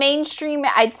to us. But it's mainstream,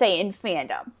 I'd say, in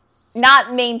fandom.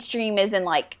 Not mainstream as in,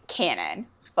 canon,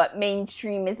 but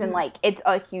mainstream as in, it's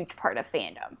a huge part of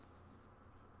fandom.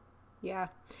 Yeah.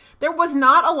 There was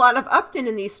not a lot of Upton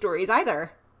in these stories,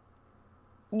 either.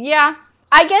 Yeah.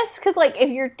 I guess, because, if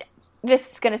you're...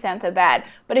 This is going to sound so bad,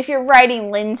 but if you're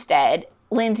writing Lindstedt,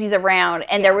 Lindsay's around,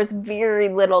 and there was very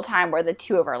little time where the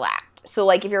two overlapped. So,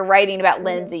 if you're writing about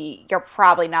Lindsay, you're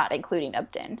probably not including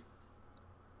Upton.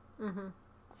 Mm-hmm.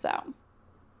 So.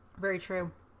 Very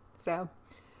true. So,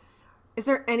 is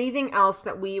there anything else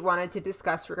that we wanted to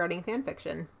discuss regarding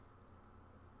fanfiction?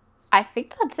 I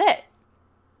think that's it.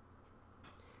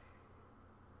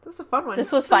 This was a fun one.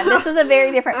 This was fun. This was a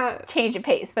very different change of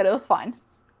pace, but it was fun.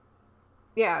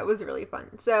 Yeah, it was really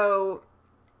fun. So,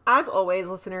 as always,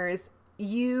 listeners,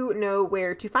 you know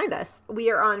where to find us.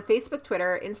 We are on Facebook,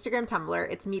 Twitter, Instagram,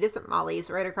 Tumblr. It's Meet Us at Molly's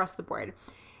right across the board.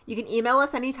 You can email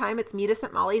us anytime. It's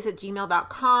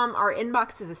meetusatmollys@gmail.com. Our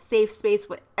inbox is a safe space.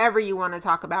 Whatever you want to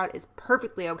talk about is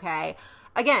perfectly okay.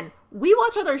 Again, we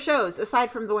watch other shows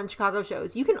aside from the One Chicago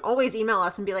shows. You can always email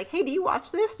us and be like, hey, do you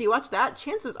watch this? Do you watch that?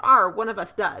 Chances are one of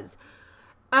us does.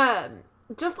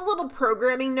 Just a little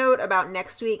programming note about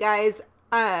next week, guys.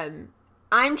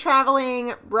 I'm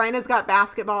traveling. Bryna's got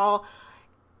basketball.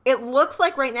 It looks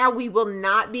like right now we will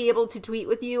not be able to tweet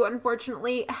with you,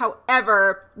 unfortunately.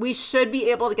 However, we should be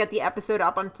able to get the episode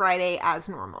up on Friday as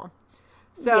normal.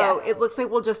 So yes. It looks like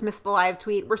we'll just miss the live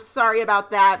tweet. We're sorry about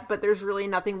that, but there's really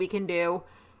nothing we can do.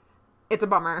 It's a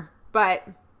bummer. But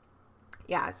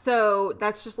yeah, so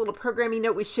that's just a little programming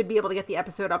note. We should be able to get the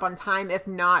episode up on time. If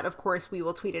not, of course, we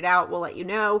will tweet it out. We'll let you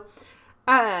know.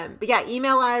 But yeah,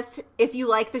 email us if you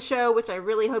like the show, which I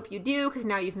really hope you do, because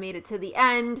now you've made it to the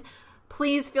end.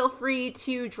 Please feel free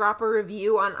to drop a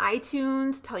review on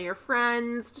iTunes, tell your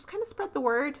friends, just kind of spread the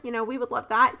word. We would love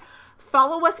that.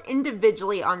 Follow us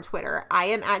individually on Twitter. I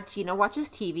am at Gina Watches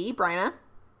TV. Bryna?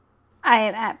 I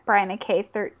am at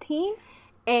BrynaK13.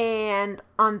 And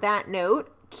on that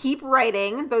note, keep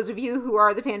writing. Those of you who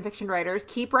are the fanfiction writers,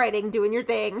 keep writing, doing your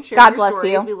thing. Sharing God your bless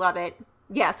stories. you. We love it.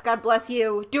 Yes, God bless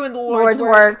you. Doing the Lord's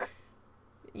work.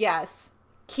 Yes.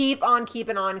 Keep on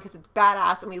keeping on because it's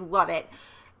badass and we love it.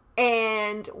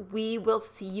 And we will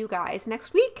see you guys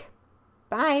next week.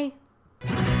 Bye.